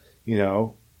this?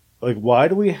 Like, why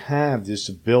do we have this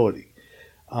ability?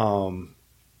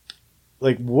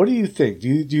 like, what do you think? Do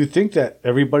you think that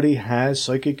everybody has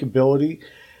psychic ability,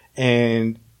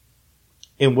 and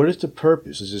what is the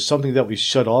purpose? Is it something that we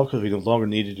shut off because we no longer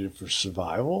needed it for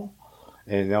survival,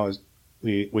 and now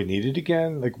we need it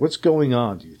again? Like, what's going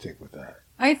on? Do you think with that?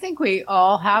 I think we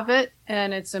all have it,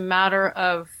 and it's a matter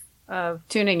of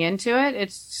tuning into it.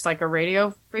 It's just like a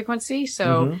radio frequency.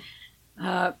 So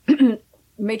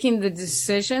making the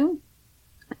decision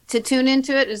to tune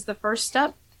into it is the first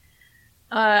step.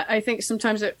 I think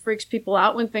sometimes it freaks people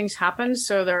out when things happen.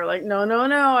 So they're like, no, I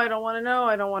don't want to know.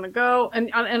 I don't want to go.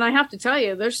 And I have to tell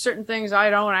you, there's certain things I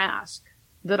don't ask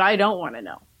that I don't want to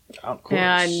know. Of course.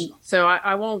 And so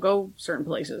I won't go certain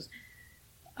places.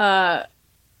 But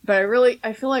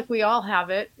I feel like we all have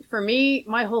it. For me,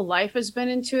 my whole life has been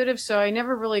intuitive, so I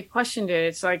never really questioned it.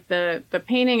 It's like the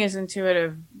painting is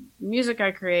intuitive, music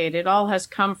I create, it all has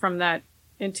come from that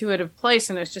intuitive place,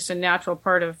 and it's just a natural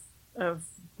part of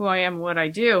who I am, what I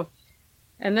do.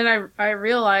 And then I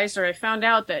realized, or I found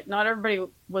out, that not everybody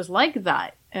was like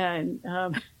that, and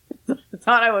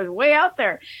thought I was way out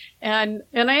there, and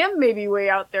I am maybe way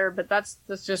out there, but that's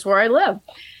just where I live,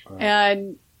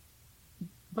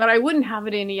 But I wouldn't have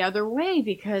it any other way,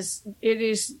 because it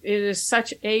is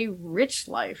such a rich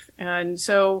life. And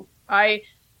so even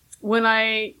when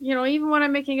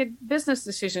I'm making a business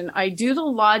decision, I do the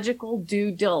logical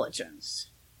due diligence,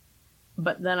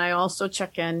 but then I also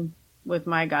check in with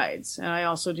my guides, and I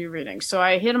also do readings. So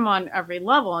I hit them on every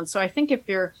level. And so I think if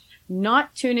you're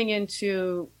not tuning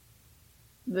into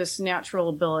this natural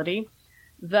ability,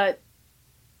 that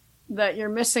you're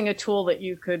missing a tool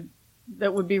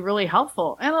that would be really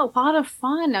helpful and a lot of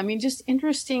fun. I mean, just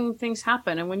interesting things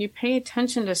happen. And when you pay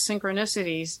attention to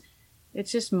synchronicities,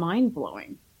 it's just mind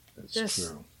blowing. That's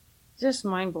true. Just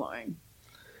mind blowing.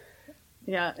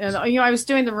 Yeah. And, I was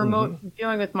doing the remote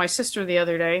viewing with my sister the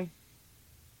other day.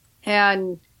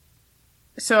 And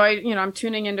so I'm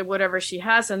tuning into whatever she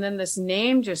has. And then this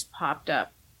name just popped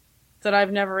up that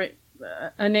I've never,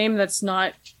 a name that's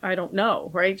not, I don't know,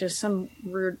 right? Just some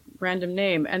weird random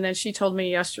name. And then she told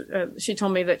me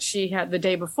that she had the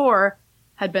day before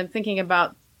had been thinking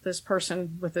about this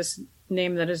person with this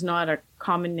name that is not a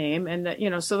common name. And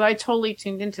that, so I totally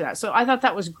tuned into that. So I thought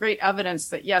that was great evidence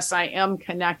that, yes, I am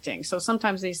connecting. So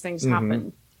sometimes these things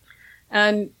happen.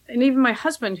 And even my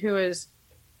husband, who is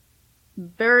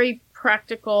very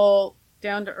practical,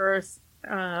 down to earth,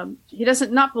 he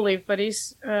doesn't not believe, but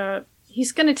he's going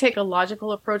to take a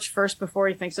logical approach first before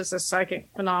he thinks it's a psychic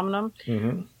phenomenon.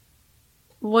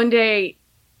 One day,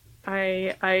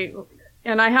 I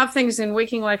have things in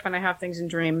waking life and I have things in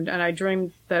dream. And I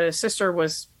dreamed that a sister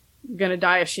was going to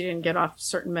die if she didn't get off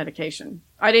certain medication.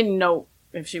 I didn't know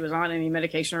if she was on any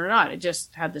medication or not. I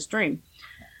just had this dream.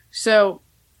 So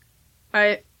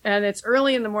and it's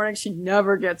early in the morning. She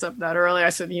never gets up that early. I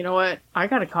said, you know what? I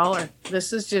got to call her.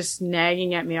 This is just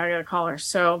nagging at me. I got to call her.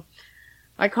 So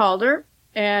I called her,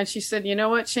 and she said, you know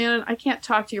what, Shannon, I can't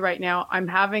talk to you right now. I'm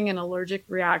having an allergic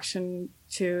reaction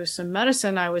to some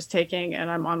medicine I was taking, and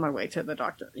I'm on my way to the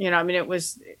doctor. It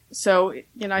was so,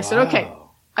 I said, okay.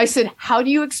 I said, how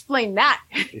do you explain that?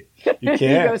 You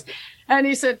can't.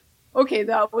 He said, okay,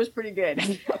 that was pretty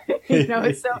good.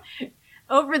 So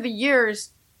over the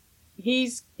years,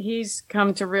 he's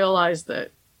come to realize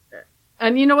that,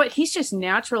 and you know what? He's just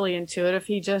naturally intuitive.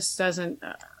 He just doesn't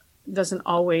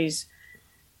always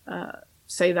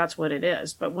say that's what it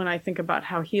is. But when I think about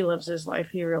how he lives his life,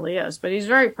 he really is. But he's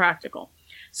very practical.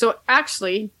 So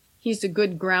actually, he's a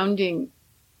good grounding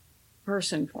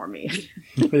person for me.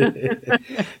 Do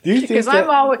you think because I'm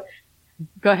always...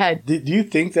 Go ahead. Do you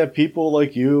think that people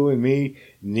like you and me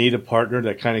need a partner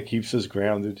that kind of keeps us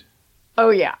grounded? Oh,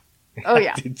 yeah.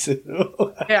 I did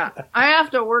too. Yeah. I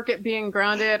have to work at being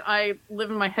grounded. I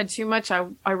live in my head too much.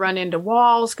 I run into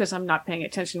walls because I'm not paying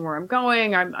attention where I'm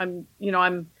going.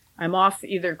 I'm off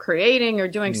either creating or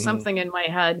doing something in my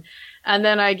head. And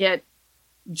then I get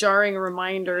jarring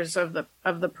reminders of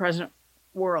the present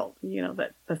world,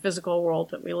 that the physical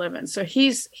world that we live in. So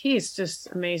he's just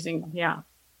amazing. Yeah.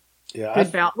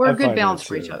 Yeah. We're a good balance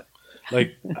for each other.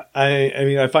 Like,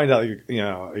 I find out,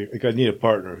 like I need a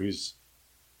partner who's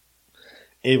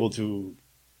able to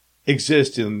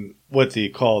exist in what they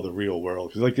call the real world.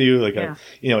 Because like you, like I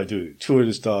do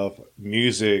intuitive stuff,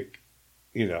 music,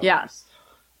 Yes.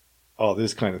 all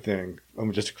this kind of thing.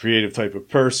 I'm just a creative type of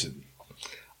person.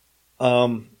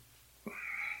 I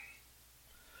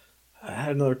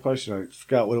had another question. I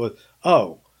forgot what it was.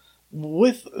 Oh,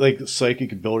 with like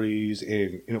psychic abilities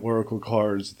and oracle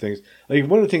cards and things, like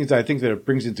one of the things that I think that it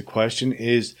brings into question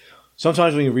is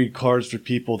sometimes when you read cards for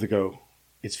people to go,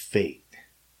 it's fate.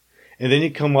 And then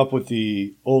you come up with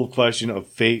the old question of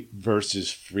fate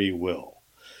versus free will.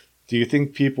 Do you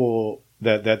think people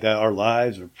that our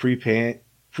lives are pre-planned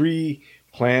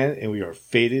and we are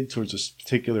fated towards a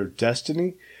particular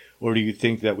destiny, or do you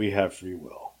think that we have free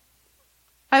will?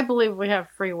 I believe we have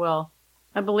free will.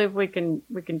 I believe we can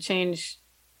change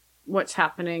what's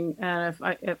happening, and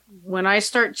when I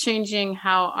start changing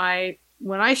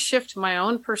when I shift my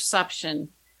own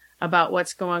perception about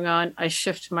what's going on, I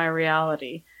shift my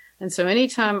reality. And so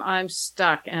anytime I'm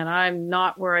stuck and I'm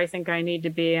not where I think I need to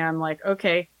be, I'm like,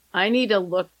 okay, I need to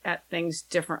look at things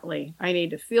differently. I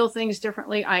need to feel things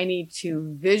differently. I need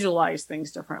to visualize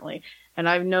things differently. And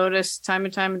I've noticed time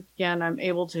and time again, I'm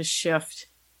able to shift.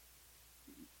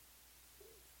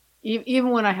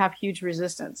 Even when I have huge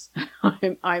resistance,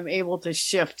 I'm able to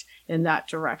shift in that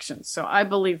direction. So I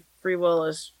believe free will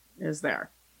is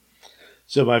there.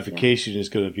 So my vacation is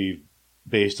going to be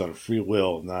based on free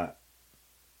will, not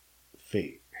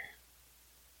fate.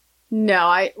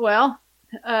 No,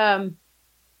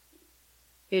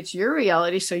 it's your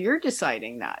reality, so you're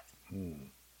deciding that.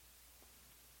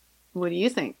 What do you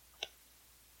think?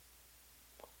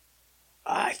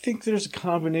 I think there's a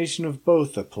combination of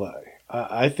both at play.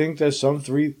 I think that some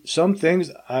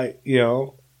things I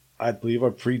believe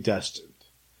are predestined.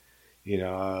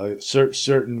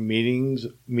 Certain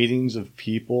meetings of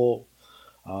people.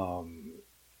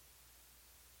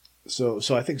 So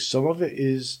I think some of it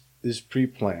is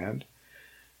pre-planned,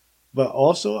 but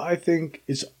also I think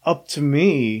it's up to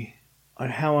me on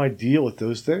how I deal with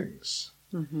those things.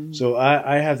 Mm-hmm. So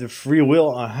I have the free will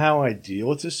on how I deal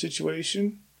with this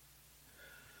situation,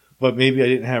 but maybe I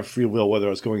didn't have free will whether I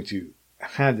was going to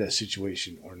have that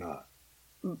situation or not.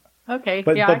 Okay,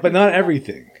 but not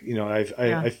everything.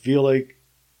 I feel like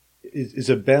it's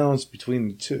a balance between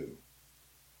the two.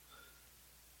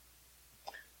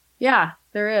 Yeah,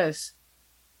 there is.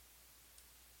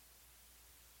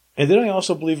 And then I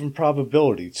also believe in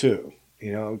probability too.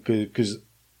 Because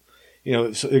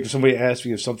if somebody asks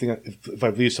me if I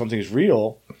believe something is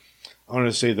real, I'm going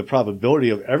to say the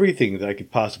probability of everything that I could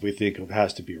possibly think of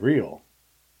has to be real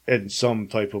in some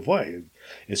type of way,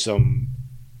 in some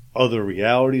other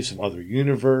reality, some other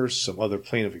universe, some other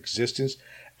plane of existence.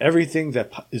 Everything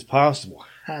that is possible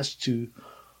has to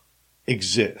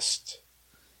exist,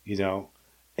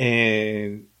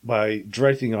 and by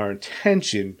directing our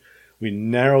intention, we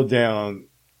narrow down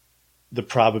the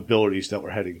probabilities that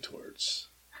we're heading towards.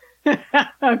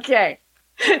 Okay.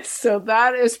 So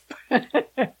that is,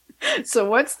 so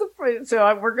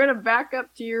we're going to back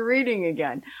up to your reading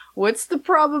again. What's the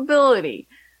probability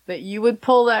that you would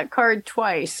pull that card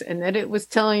twice and that it was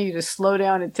telling you to slow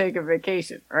down and take a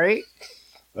vacation, right?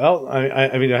 Well,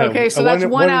 I mean, so that's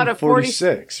one out of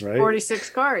 46, right? 46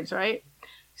 cards, right?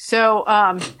 So,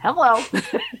 hello.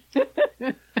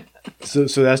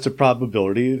 So that's the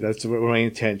probability. That's where my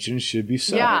intention should be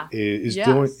set. Yeah.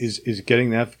 Is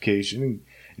getting that vacation,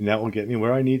 and that will get me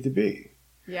where I need to be.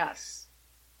 Yes.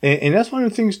 And that's one of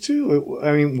the things too.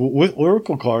 I mean, with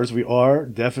Oracle cards, we are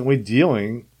definitely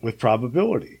dealing with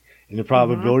probability, and the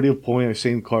probability of pulling the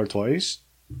same card twice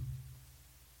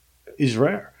is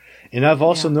rare. And I've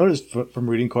also noticed from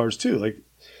reading cards too, like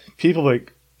people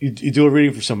you do a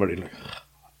reading for somebody, like,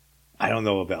 I don't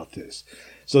know about this.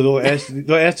 So they'll ask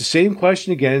the same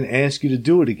question again and ask you to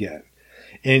do it again.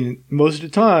 And most of the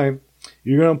time,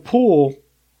 you're going to pull,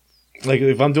 like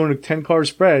if I'm doing a 10-card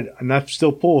spread, and I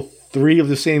still pull 3 of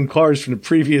the same cards from the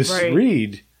previous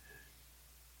read.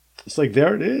 It's like,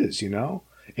 there it is, And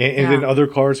then other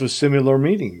cards with similar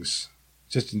meanings,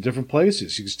 just in different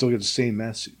places. You can still get the same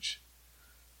message.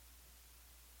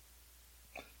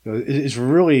 It's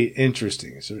really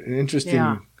interesting. It's an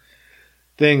interesting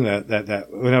thing that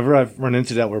whenever I've run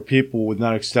into that where people would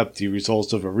not accept the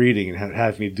results of a reading and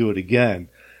have me do it again,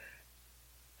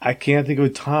 I can't think of a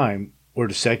time where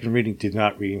the second reading did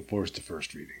not reinforce the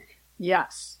first reading.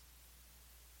 Yes.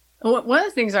 One of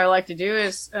the things I like to do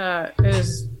is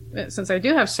since I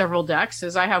do have several decks,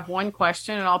 is I have one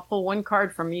question and I'll pull one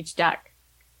card from each deck.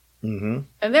 Mm-hmm.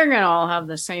 And they're going to all have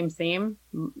the same theme.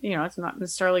 It's not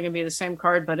necessarily going to be the same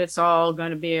card, but it's all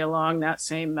going to be along that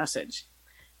same message.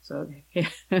 So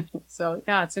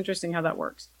it's interesting how that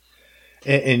works.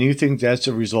 And you think that's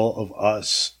a result of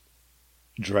us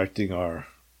directing our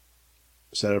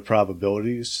set of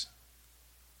probabilities?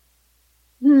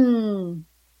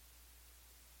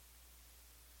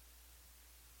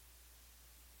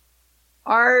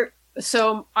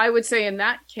 So I would say in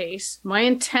that case, my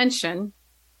intention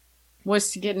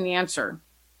was to get an answer.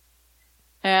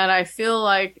 And I feel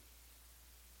like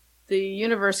the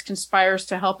universe conspires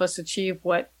to help us achieve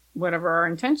whatever our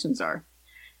intentions are.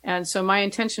 And so my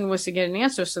intention was to get an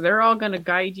answer. So they're all going to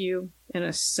guide you in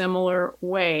a similar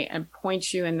way and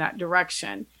point you in that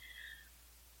direction.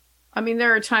 I mean,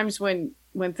 there are times when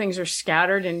things are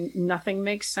scattered and nothing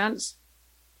makes sense.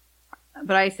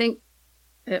 But I think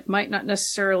it might not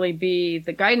necessarily be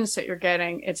the guidance that you're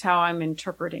getting. It's how I'm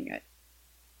interpreting it.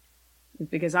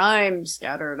 Because I'm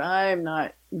scattered. I'm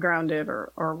not grounded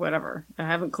or whatever. I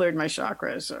haven't cleared my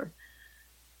chakras. Or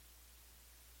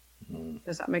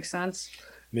Does that make sense?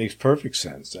 Makes perfect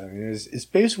sense. I mean, it's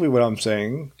basically what I'm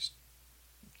saying. It's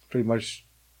pretty much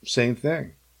same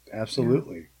thing.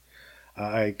 Absolutely.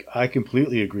 Yeah. I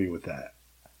completely agree with that.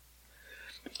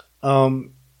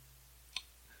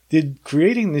 Did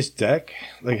creating this deck,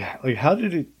 like how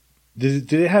did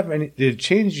it have any, did it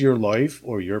change your life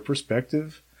or your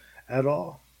perspective at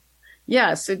all?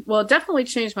 Yes. It definitely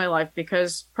changed my life,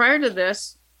 because prior to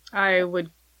this, only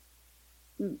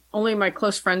my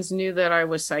close friends knew that I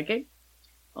was psychic.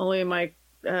 Only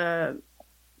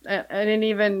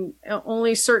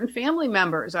only certain family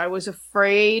members. I was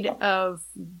afraid of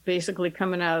basically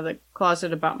coming out of the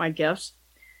closet about my gifts.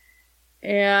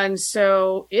 And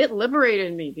so it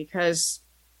liberated me, because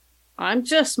I'm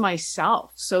just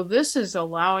myself. So this is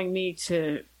allowing me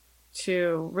to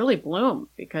really bloom,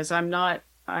 because I'm not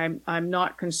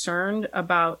concerned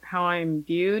about how I'm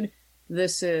viewed.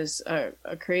 This is a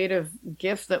creative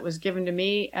gift that was given to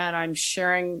me, and I'm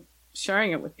sharing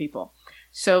it with people.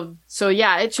 So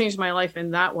yeah, it changed my life in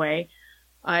that way.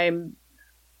 I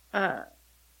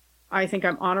think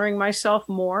I'm honoring myself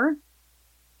more.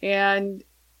 And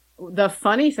the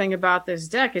funny thing about this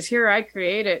deck is, here I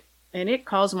create it and it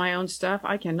calls my own stuff.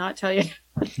 I cannot tell you.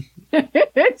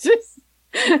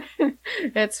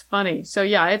 It's funny. So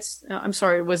yeah, I'm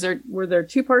sorry. Were there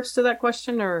two parts to that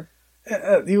question, or?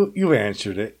 You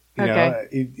answered it. You know,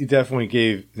 you definitely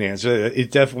gave the answer.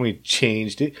 It definitely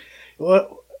changed it.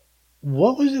 What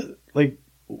was it like?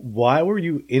 Why were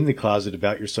you in the closet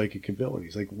about your psychic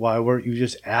abilities? Like, why weren't you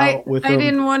just out with them? I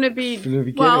didn't want to be from the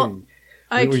beginning. Well,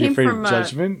 I were you came afraid from of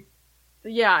judgment.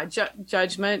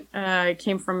 Judgment. I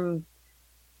came from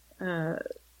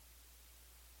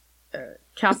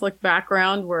Catholic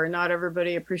background where not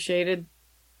everybody appreciated.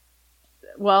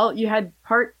 Well, you had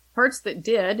parts that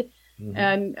did, mm-hmm.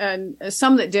 and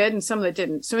some that did, and some that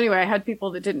didn't. So anyway, I had people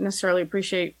that didn't necessarily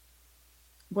appreciate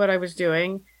what I was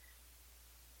doing,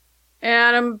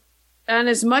 and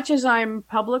as much as I'm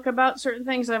public about certain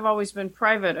things, I've always been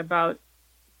private about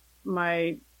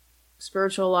my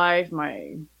spiritual life,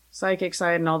 my psychic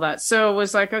side, and all that. So it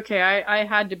was like, okay, I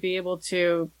had to be able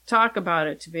to talk about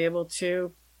it, to be able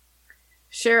to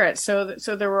share it. So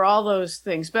there were all those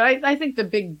things, but I think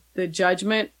the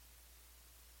judgment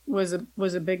was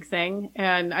a big thing,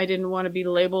 and I didn't want to be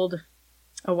labeled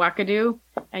a wackadoo.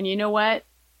 And you know what?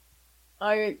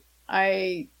 I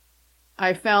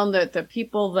found that the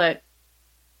people that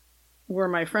were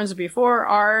my friends before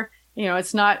are,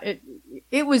 it's not,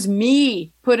 it was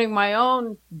me putting my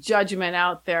own judgment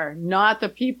out there, not the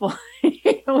people.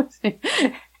 It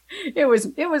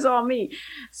was all me.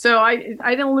 So I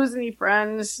didn't lose any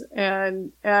friends,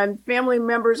 and family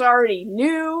members already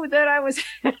knew that I was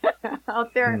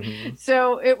out there. Mm-hmm.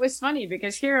 So it was funny,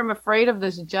 because here I'm afraid of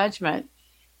this judgment,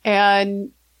 and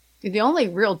the only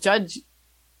real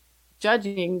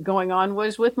judging going on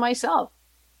was with myself.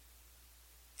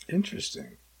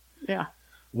 Interesting. Yeah.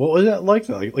 What was that like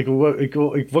though?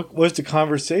 What was the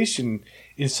conversation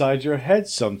inside your head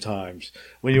sometimes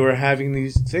when you were having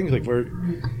these things, like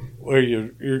where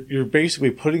you're basically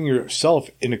putting yourself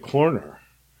in a corner?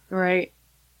 Right.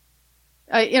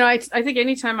 I think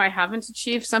anytime I haven't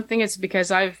achieved something, it's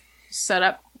because I've set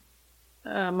up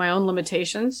my own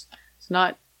limitations. It's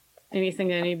not anything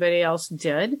that anybody else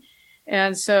did.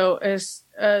 And so as,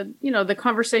 the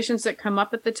conversations that come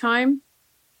up at the time,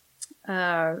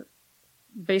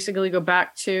 basically go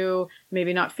back to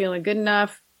maybe not feeling good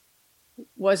enough,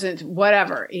 wasn't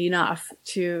whatever enough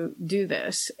to do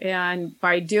this. And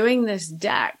by doing this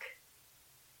deck,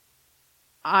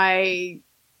 I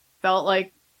felt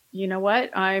like, you know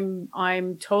what? I'm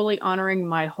totally honoring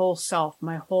my whole self,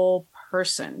 my whole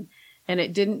person. And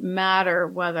it didn't matter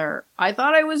whether I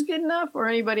thought I was good enough or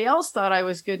anybody else thought I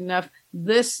was good enough.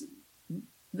 This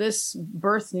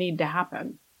birth needed to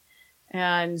happen.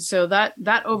 And so that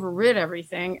overrid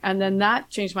everything. And then that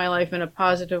changed my life in a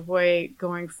positive way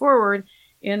going forward,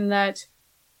 in that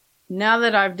now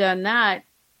that I've done that,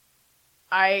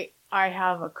 I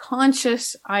have a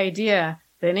conscious idea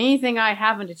that anything I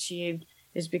haven't achieved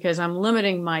is because I'm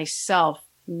limiting myself.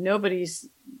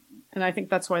 And I think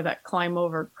that's why that climb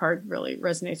over card really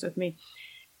resonates with me.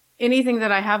 Anything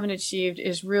that I haven't achieved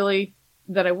is really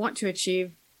that I want to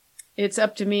achieve. It's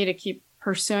up to me to keep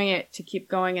pursuing it, to keep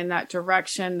going in that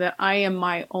direction, that I am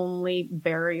my only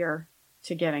barrier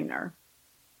to getting there.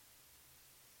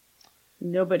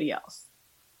 Nobody else.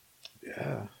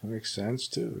 Yeah, that makes sense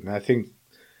too. And I think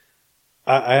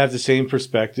I have the same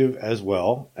perspective as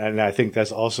well. And I think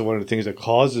that's also one of the things that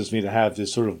causes me to have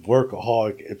this sort of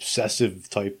workaholic, obsessive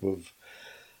type of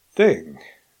thing,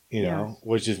 Yes.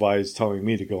 which is why it's telling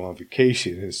me to go on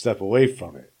vacation and step away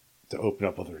from it to open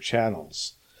up other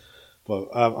channels. But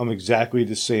I'm exactly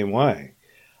the same way.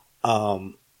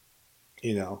 Not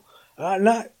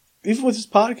even with this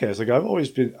podcast. Like I've always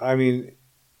been, I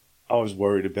was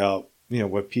worried about,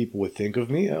 what people would think of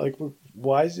me. Like,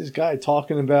 why is this guy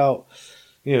talking about,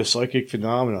 psychic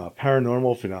phenomena,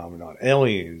 paranormal phenomenon,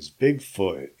 aliens,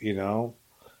 Bigfoot,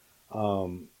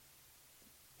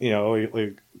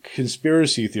 like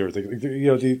conspiracy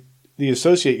theories, they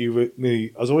associate you with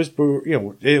me. I was always, they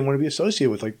didn't want to be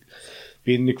associated with like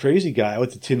being the crazy guy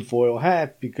with the tinfoil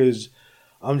hat because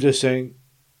I'm just saying,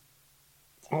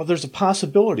 oh, there's a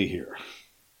possibility here.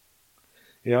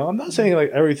 I'm not saying like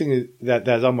everything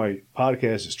that's on my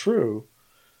podcast is true,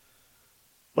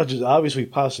 but there's obviously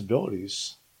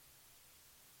possibilities.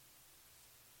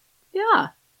 Yeah.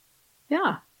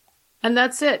 Yeah. And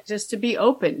that's it. Just to be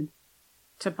open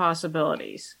to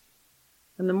possibilities.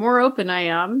 And the more open I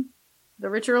am,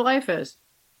 the richer life is.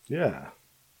 Yeah.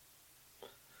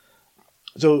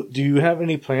 So do you have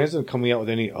any plans on coming out with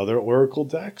any other Oracle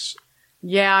decks?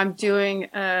 Yeah, I'm doing,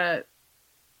 I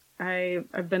think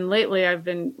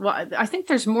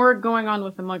there's more going on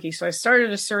with the monkey. So I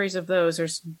started a series of those.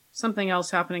 There's something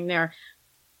else happening there.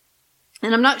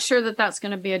 And I'm not sure that that's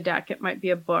going to be a deck. It might be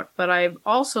a book, but I've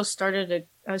also started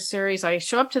a series. I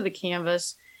show up to the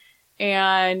canvas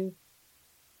and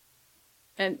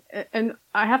I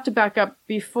have to back up.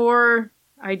 Before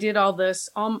I did all this,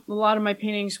 a lot of my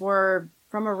paintings were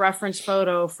from a reference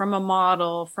photo, from a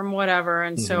model, from whatever.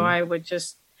 And so I would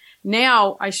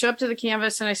now I show up to the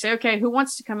canvas and I say, okay, who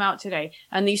wants to come out today?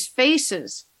 And these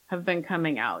faces have been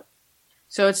coming out.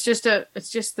 So it's just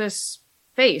this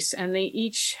face, and they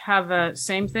each have a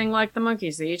same thing like the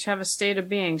monkeys. They each have a state of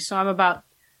being. So I'm about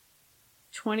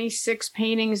 26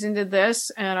 paintings into this,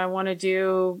 and I want to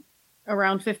do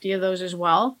around 50 of those as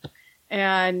well.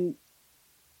 And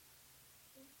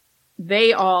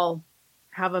they all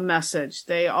have a message.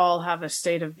 They all have a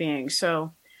state of being.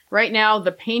 So right now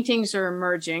the paintings are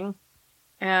emerging,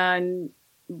 and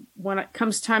when it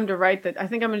comes time to write I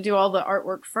think I'm going to do all the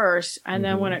artwork first. And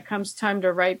then when it comes time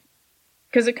to write,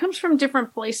 because it comes from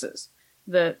different places.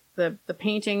 The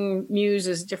painting muse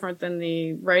is different than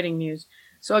the writing muse.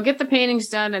 So I'll get the paintings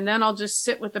done, and then I'll just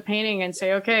sit with the painting and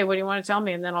say, okay, what do you want to tell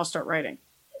me? And then I'll start writing.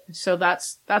 So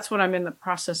that's what I'm in the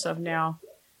process of now.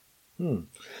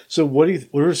 So what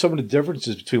are some of the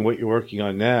differences between what you're working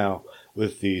on now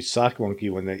with the sock monkey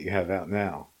one that you have out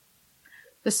now?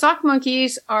 The sock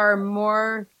monkeys are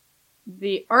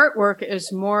the artwork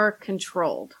is more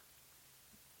controlled.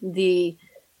 The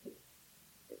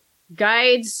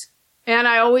guides, and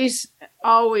I always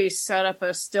set up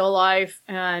a still life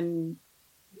and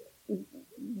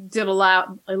did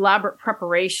elaborate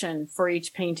preparation for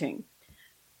each painting.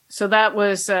 So that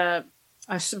was a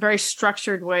very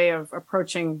structured way of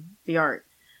approaching the art.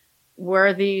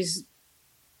 Where these,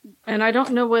 and I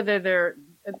don't know whether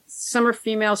some are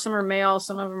female, some are male,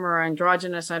 some of them are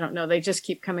androgynous. I don't know. They just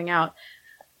keep coming out.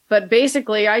 But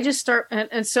basically, I just start,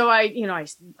 and so I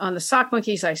on the sock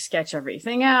monkeys, I sketch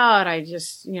everything out. I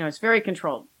just, it's very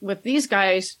controlled. With these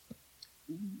guys,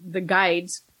 the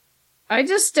guides, I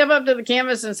just step up to the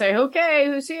canvas and say, okay,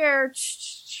 who's here?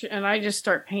 And I just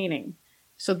start painting.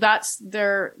 So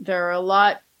they're a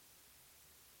lot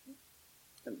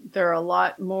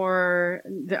more,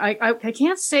 I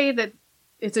can't say that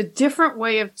it's a different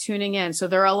way of tuning in. So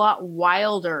they're a lot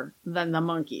wilder than the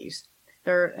monkeys.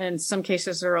 In some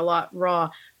cases, they're a lot raw.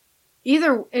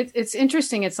 It's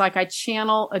interesting. It's like I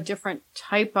channel a different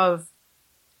type of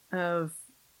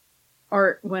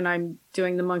art when I'm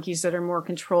doing the monkeys that are more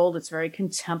controlled. It's very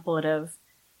contemplative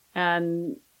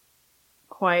and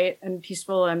quiet and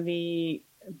peaceful. And the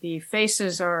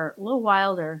faces are a little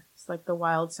wilder. It's like the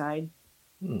wild side.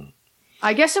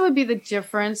 I guess it would be the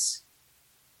difference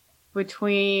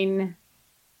between,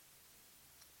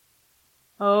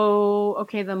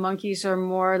 the monkeys are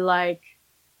more like,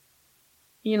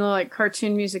 like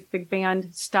cartoon music, big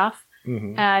band stuff.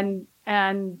 And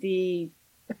the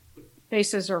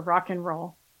faces are rock and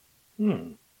roll.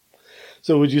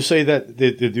 So would you say that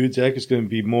the dude deck is going to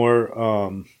be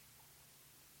more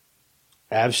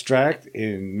abstract,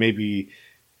 and maybe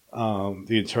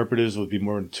the interpretatives will be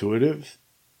more intuitive?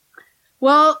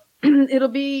 Well, I don't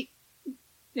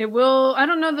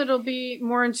know that it'll be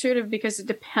more intuitive, because it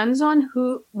depends on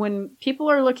when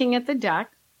people are looking at the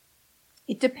deck,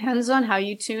 it depends on how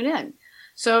you tune in.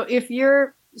 So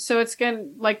it's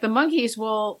going like the monkeys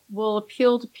will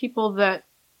appeal to people that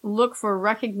look for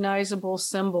recognizable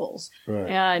symbols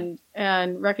Right.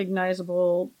 and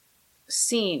recognizable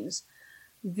scenes.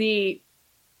 The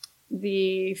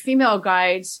female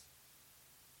guides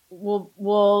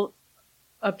will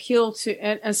appeal to,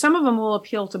 and some of them will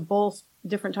appeal to both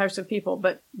different types of people,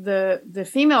 but the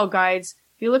female guides,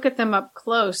 if you look at them up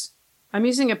close, I'm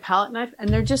using a palette knife and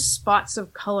they're just spots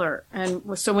of color.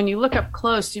 And so when you look up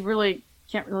close, you really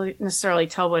can't really necessarily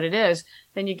tell what it is.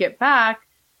 Then you get back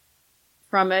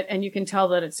from it and you can tell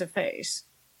that it's a face.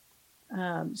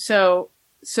 So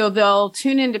they'll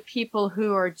tune into people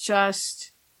who are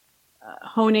just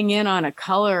honing in on a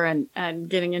color and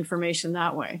getting information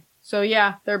that way. So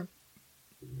yeah,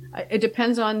 it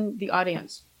depends on the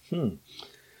audience.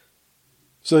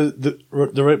 So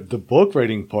the book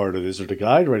writing part of this, or the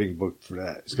guide writing book for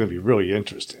that, is going to be really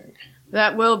interesting.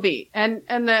 That will be, and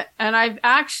I've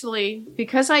actually,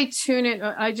 because I tune in,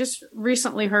 I just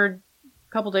recently heard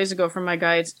a couple days ago from my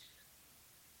guides,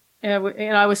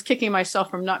 and I was kicking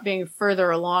myself from not being further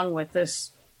along with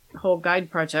this whole guide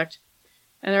project,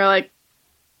 and they're like,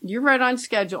 "You're right on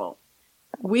schedule.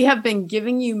 We have been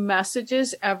giving you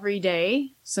messages every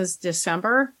day since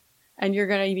December, and you're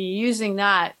going to be using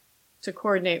that to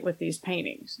coordinate with these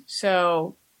paintings."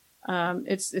 So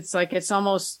it's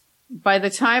almost, by the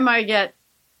time I get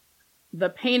the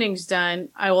paintings done,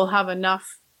 I will have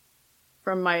enough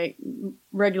from my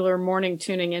regular morning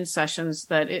tuning in sessions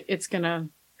that it's going to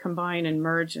combine and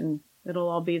merge, and it'll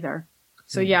all be there.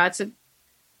 So yeah,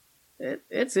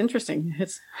 it's interesting.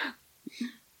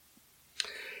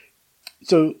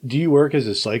 So do you work as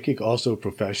a psychic also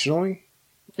professionally?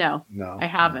 No, I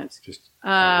haven't. Just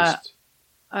I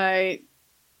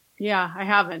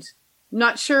haven't. I'm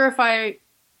not sure if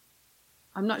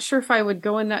I would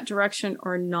go in that direction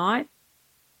or not.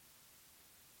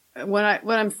 What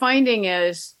I'm finding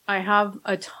is I have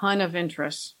a ton of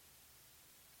interests,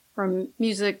 from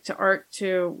music to art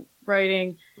to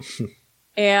writing,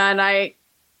 and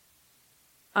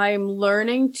I'm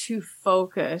learning to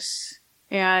focus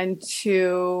and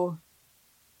to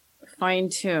fine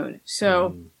tune.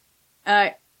 So,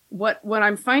 what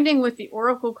I'm finding with the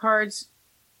Oracle cards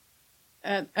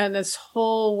and this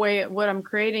whole way, what I'm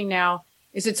creating now,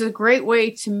 is it's a great way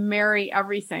to marry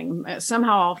everything.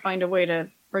 Somehow I'll find a way to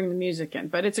bring the music in,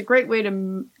 but it's a great way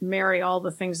to marry all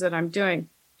the things that I'm doing.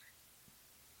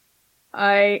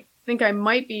 I think I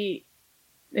might be,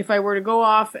 if I were to go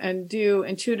off and do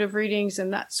intuitive readings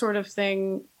and that sort of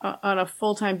thing on a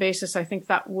full-time basis, I think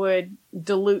that would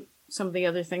dilute some of the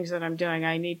other things that I'm doing.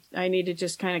 I need to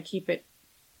just kind of keep it,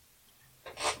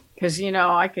 because,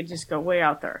 I could just go way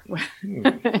out there.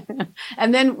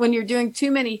 And then when you're doing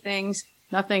too many things,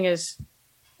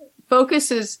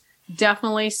 focus is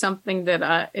definitely something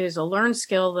that is a learned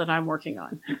skill that I'm working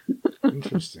on.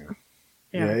 Interesting.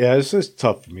 Yeah, it's just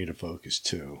tough for me to focus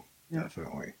too. Yeah.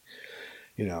 Definitely.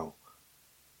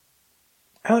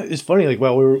 It's funny, like,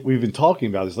 while we've been talking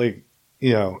about this, like,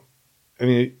 I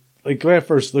mean, like, when I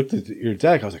first looked at your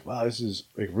deck, I was like, wow, this is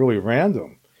like really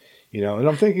random, and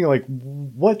I'm thinking, like,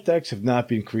 what decks have not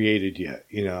been created yet,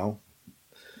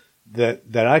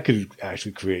 that I could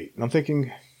actually create. And I'm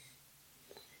thinking,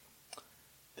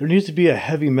 there needs to be a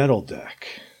heavy metal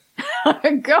deck.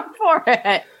 Go for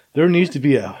it. There needs to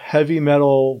be a heavy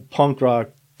metal punk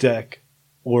rock deck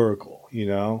Oracle,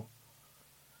 And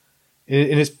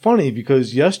it's funny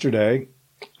because yesterday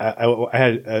I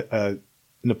had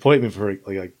an appointment for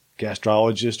like a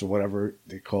gastrologist or whatever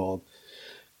they called,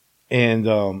 and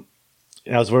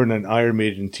I was wearing an Iron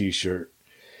Maiden T-shirt,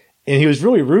 and he was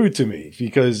really rude to me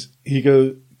because he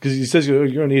says, you're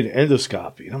going to need an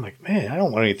endoscopy, and I'm like, man, I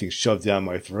don't want anything shoved down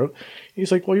my throat.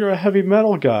 He's like, well, you're a heavy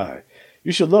metal guy.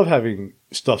 You should love having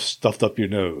stuff stuffed up your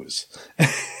nose.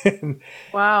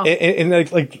 Wow. And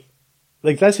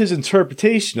like that's his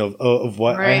interpretation of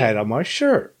what I had on my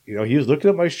shirt. He was looking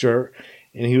at my shirt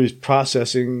and he was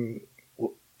processing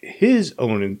his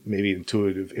own maybe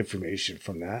intuitive information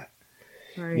from that.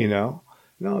 Right.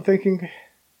 I'm thinking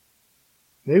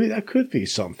maybe that could be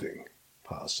something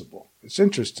possible. It's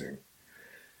interesting.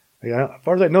 As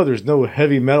far as I know, there's no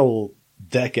heavy metal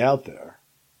deck out there.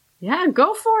 Yeah,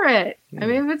 go for it. I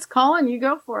mean, if it's calling, you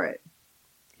go for it.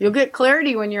 You'll get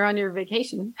clarity when you're on your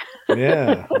vacation.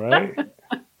 Yeah, right?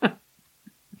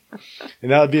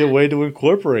 And that would be a way to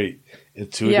incorporate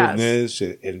intuitiveness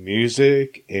and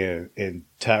music and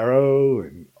tarot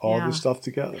and all this stuff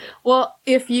together. Well,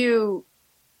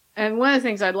 and one of the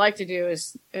things I'd like to do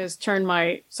is turn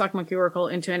my Sock Monkey Oracle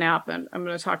into an app, and I'm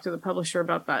going to talk to the publisher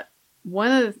about that.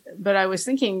 But I was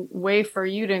thinking, way for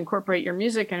you to incorporate your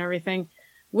music and everything,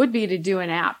 would be to do an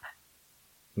app.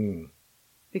 Hmm.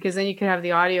 Because then you could have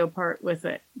the audio part with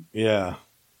it. Yeah.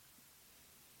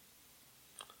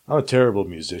 I'm a terrible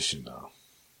musician, though.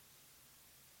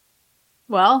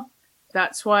 Well,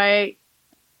 that's why,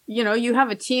 you have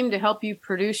a team to help you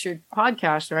produce your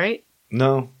podcast, right?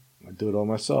 No, I do it all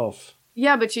myself.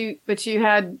 Yeah, but you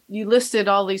listed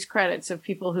all these credits of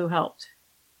people who helped.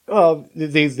 Well,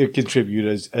 they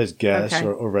contribute as guests Okay.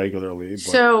 or regularly.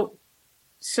 But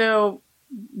So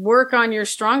work on your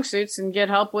strong suits and get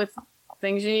help with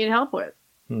things you need help with.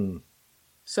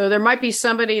 So there might be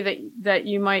somebody that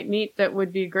you might meet that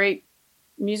would be great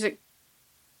music,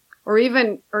 or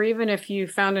even if you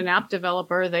found an app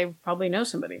developer, they probably know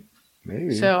somebody.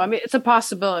 maybe. So I mean, it's a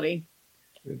possibility.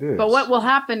 It is. But what will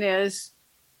happen is,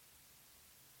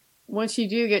 once you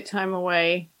do get time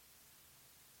away,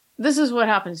 this is what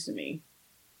happens to me.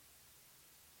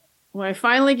 When I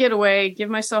finally get away, give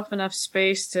myself enough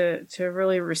space to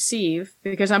really receive,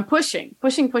 because I'm pushing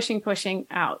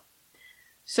out.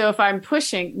 So if I'm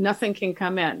pushing, nothing can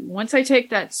come in. Once I take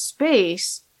that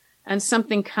space and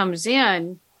something comes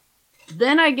in,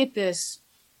 then I get this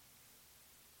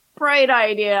bright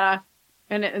idea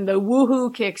and the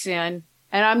woohoo kicks in,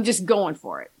 and I'm just going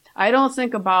for it. I don't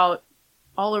think about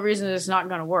all the reasons it's not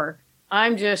going to work.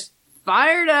 I'm just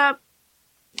fired up,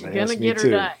 gonna get her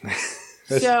done.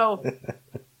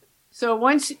 So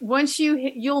once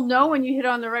you'll know when you hit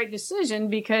on the right decision,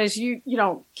 because you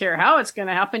don't care how it's going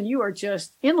to happen. You are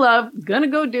just in love, gonna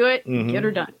go do it, get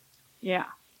her done. Yeah.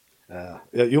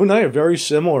 You and I are very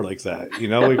similar like that.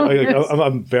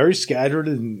 I'm very scattered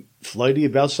and flighty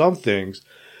about some things,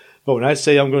 but when I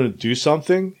say I'm going to do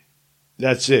something,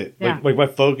 that's it. Yeah. Like my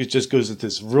focus just goes into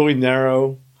this really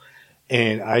narrow,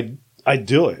 and I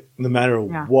do it no matter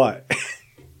what.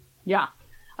 Yeah.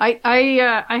 I think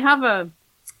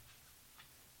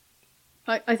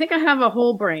I have a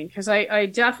whole brain, because I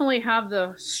definitely have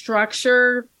the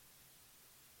structure.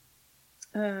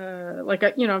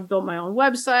 I've built my own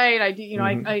website. I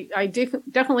do, I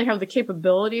definitely have the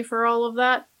capability for all of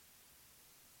that.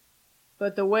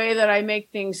 But the way that I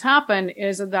make things happen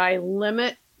is that I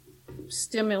limit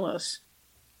stimulus.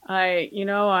 I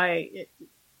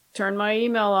turn my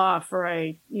email off, or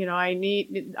I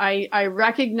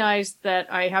recognize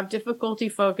that I have difficulty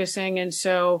focusing, and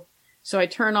so I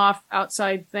turn off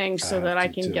outside things so that I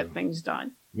can get things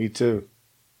done. Me too.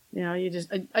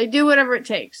 I do whatever it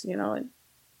takes, and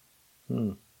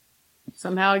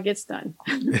somehow it gets done.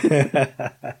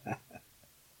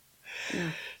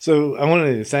 So I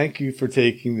wanted to thank you for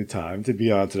taking the time to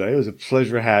be on today. It was a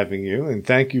pleasure having you, and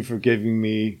thank you for giving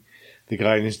me the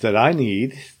guidance that I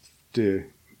need to,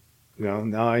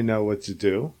 now I know what to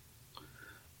do,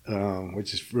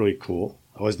 which is really cool.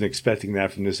 I wasn't expecting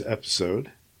that from this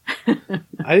episode.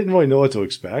 I didn't really know what to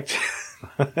expect.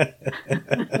 But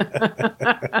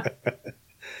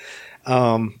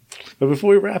before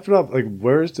we wrap it up,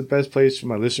 where's the best place for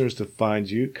my listeners to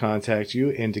find you, contact you,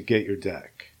 and to get your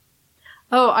deck?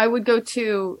 Oh, I would go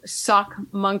to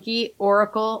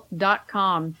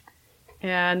sockmonkeyoracle.com,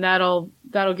 and that'll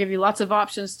give you lots of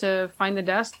options to find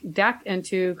the deck and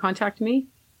to contact me.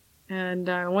 And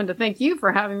I wanted to thank you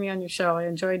for having me on your show. I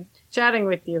enjoyed chatting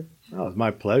with you. Oh, it's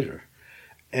my pleasure.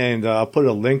 And I'll put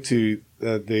a link to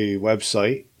the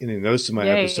website in the notes of my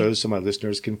episodes so my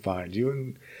listeners can find you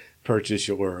and purchase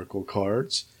your Oracle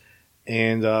cards.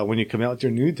 And when you come out with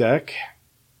your new deck,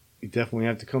 you definitely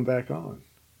have to come back on.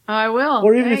 I will.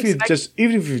 Or even if you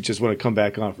just want to come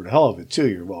back on for the hell of it too,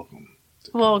 you're welcome.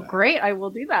 Well, great. I will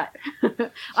do that.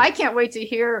 I can't wait to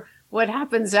hear what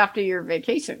happens after your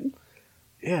vacation.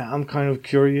 Yeah, I'm kind of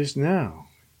curious now.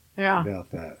 Yeah.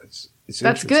 About that.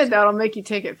 That's good. That'll make you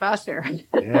take it faster.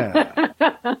 Yeah.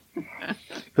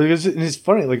 Because it's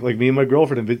funny, like me and my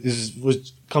girlfriend,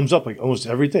 this comes up almost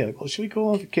every day. Should we go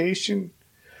on vacation?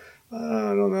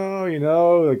 I don't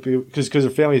know, because her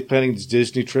family is planning this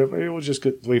Disney trip. Maybe we'll just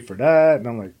wait for that. And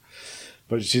I'm like,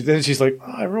 but she's like,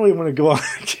 I really want to go on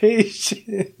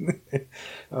vacation.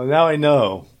 Now I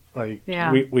know, we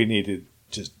need to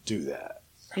just do that.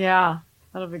 Yeah,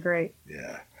 that'll be great.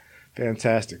 Yeah,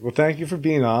 fantastic. Well, thank you for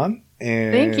being on.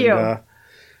 And thank you.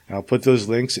 I'll put those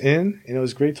links in, and it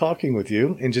was great talking with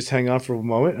you. And just hang on for a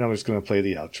moment, and I'm just going to play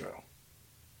the outro.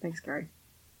 Thanks, Gary.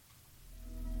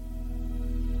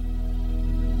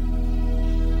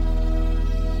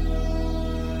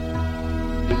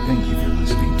 Thank you for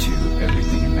listening to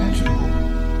Everything Imaginable.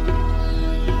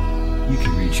 You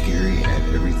can reach Gary at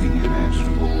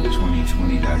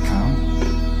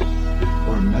everythingimaginable2020.com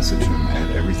or message him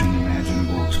at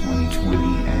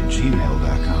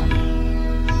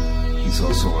everythingimaginable2020@gmail.com. He's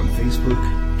also on Facebook,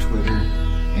 Twitter,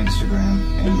 Instagram,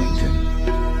 and LinkedIn.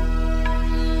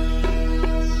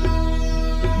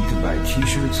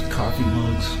 t-shirts, coffee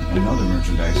mugs, and other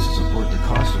merchandise to support the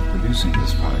cost of producing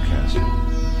this podcast.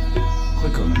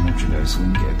 Click on the merchandise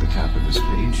link at the top of this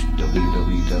page,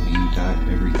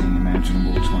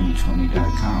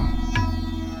 www.everythingimaginable2020.com.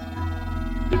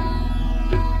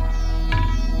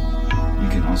 You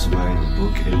can also buy the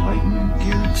book Enlightenment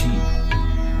Guaranteed.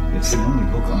 It's the only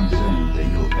book on Zen that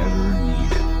you'll ever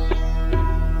need.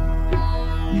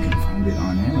 You can find it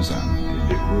on Amazon,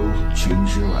 and it will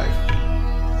change your life.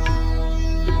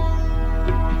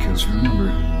 Because remember,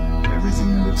 everything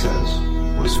that it says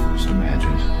was first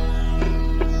imagined.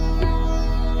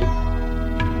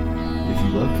 If you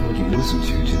loved what you listened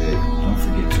to today, don't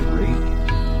forget to rate,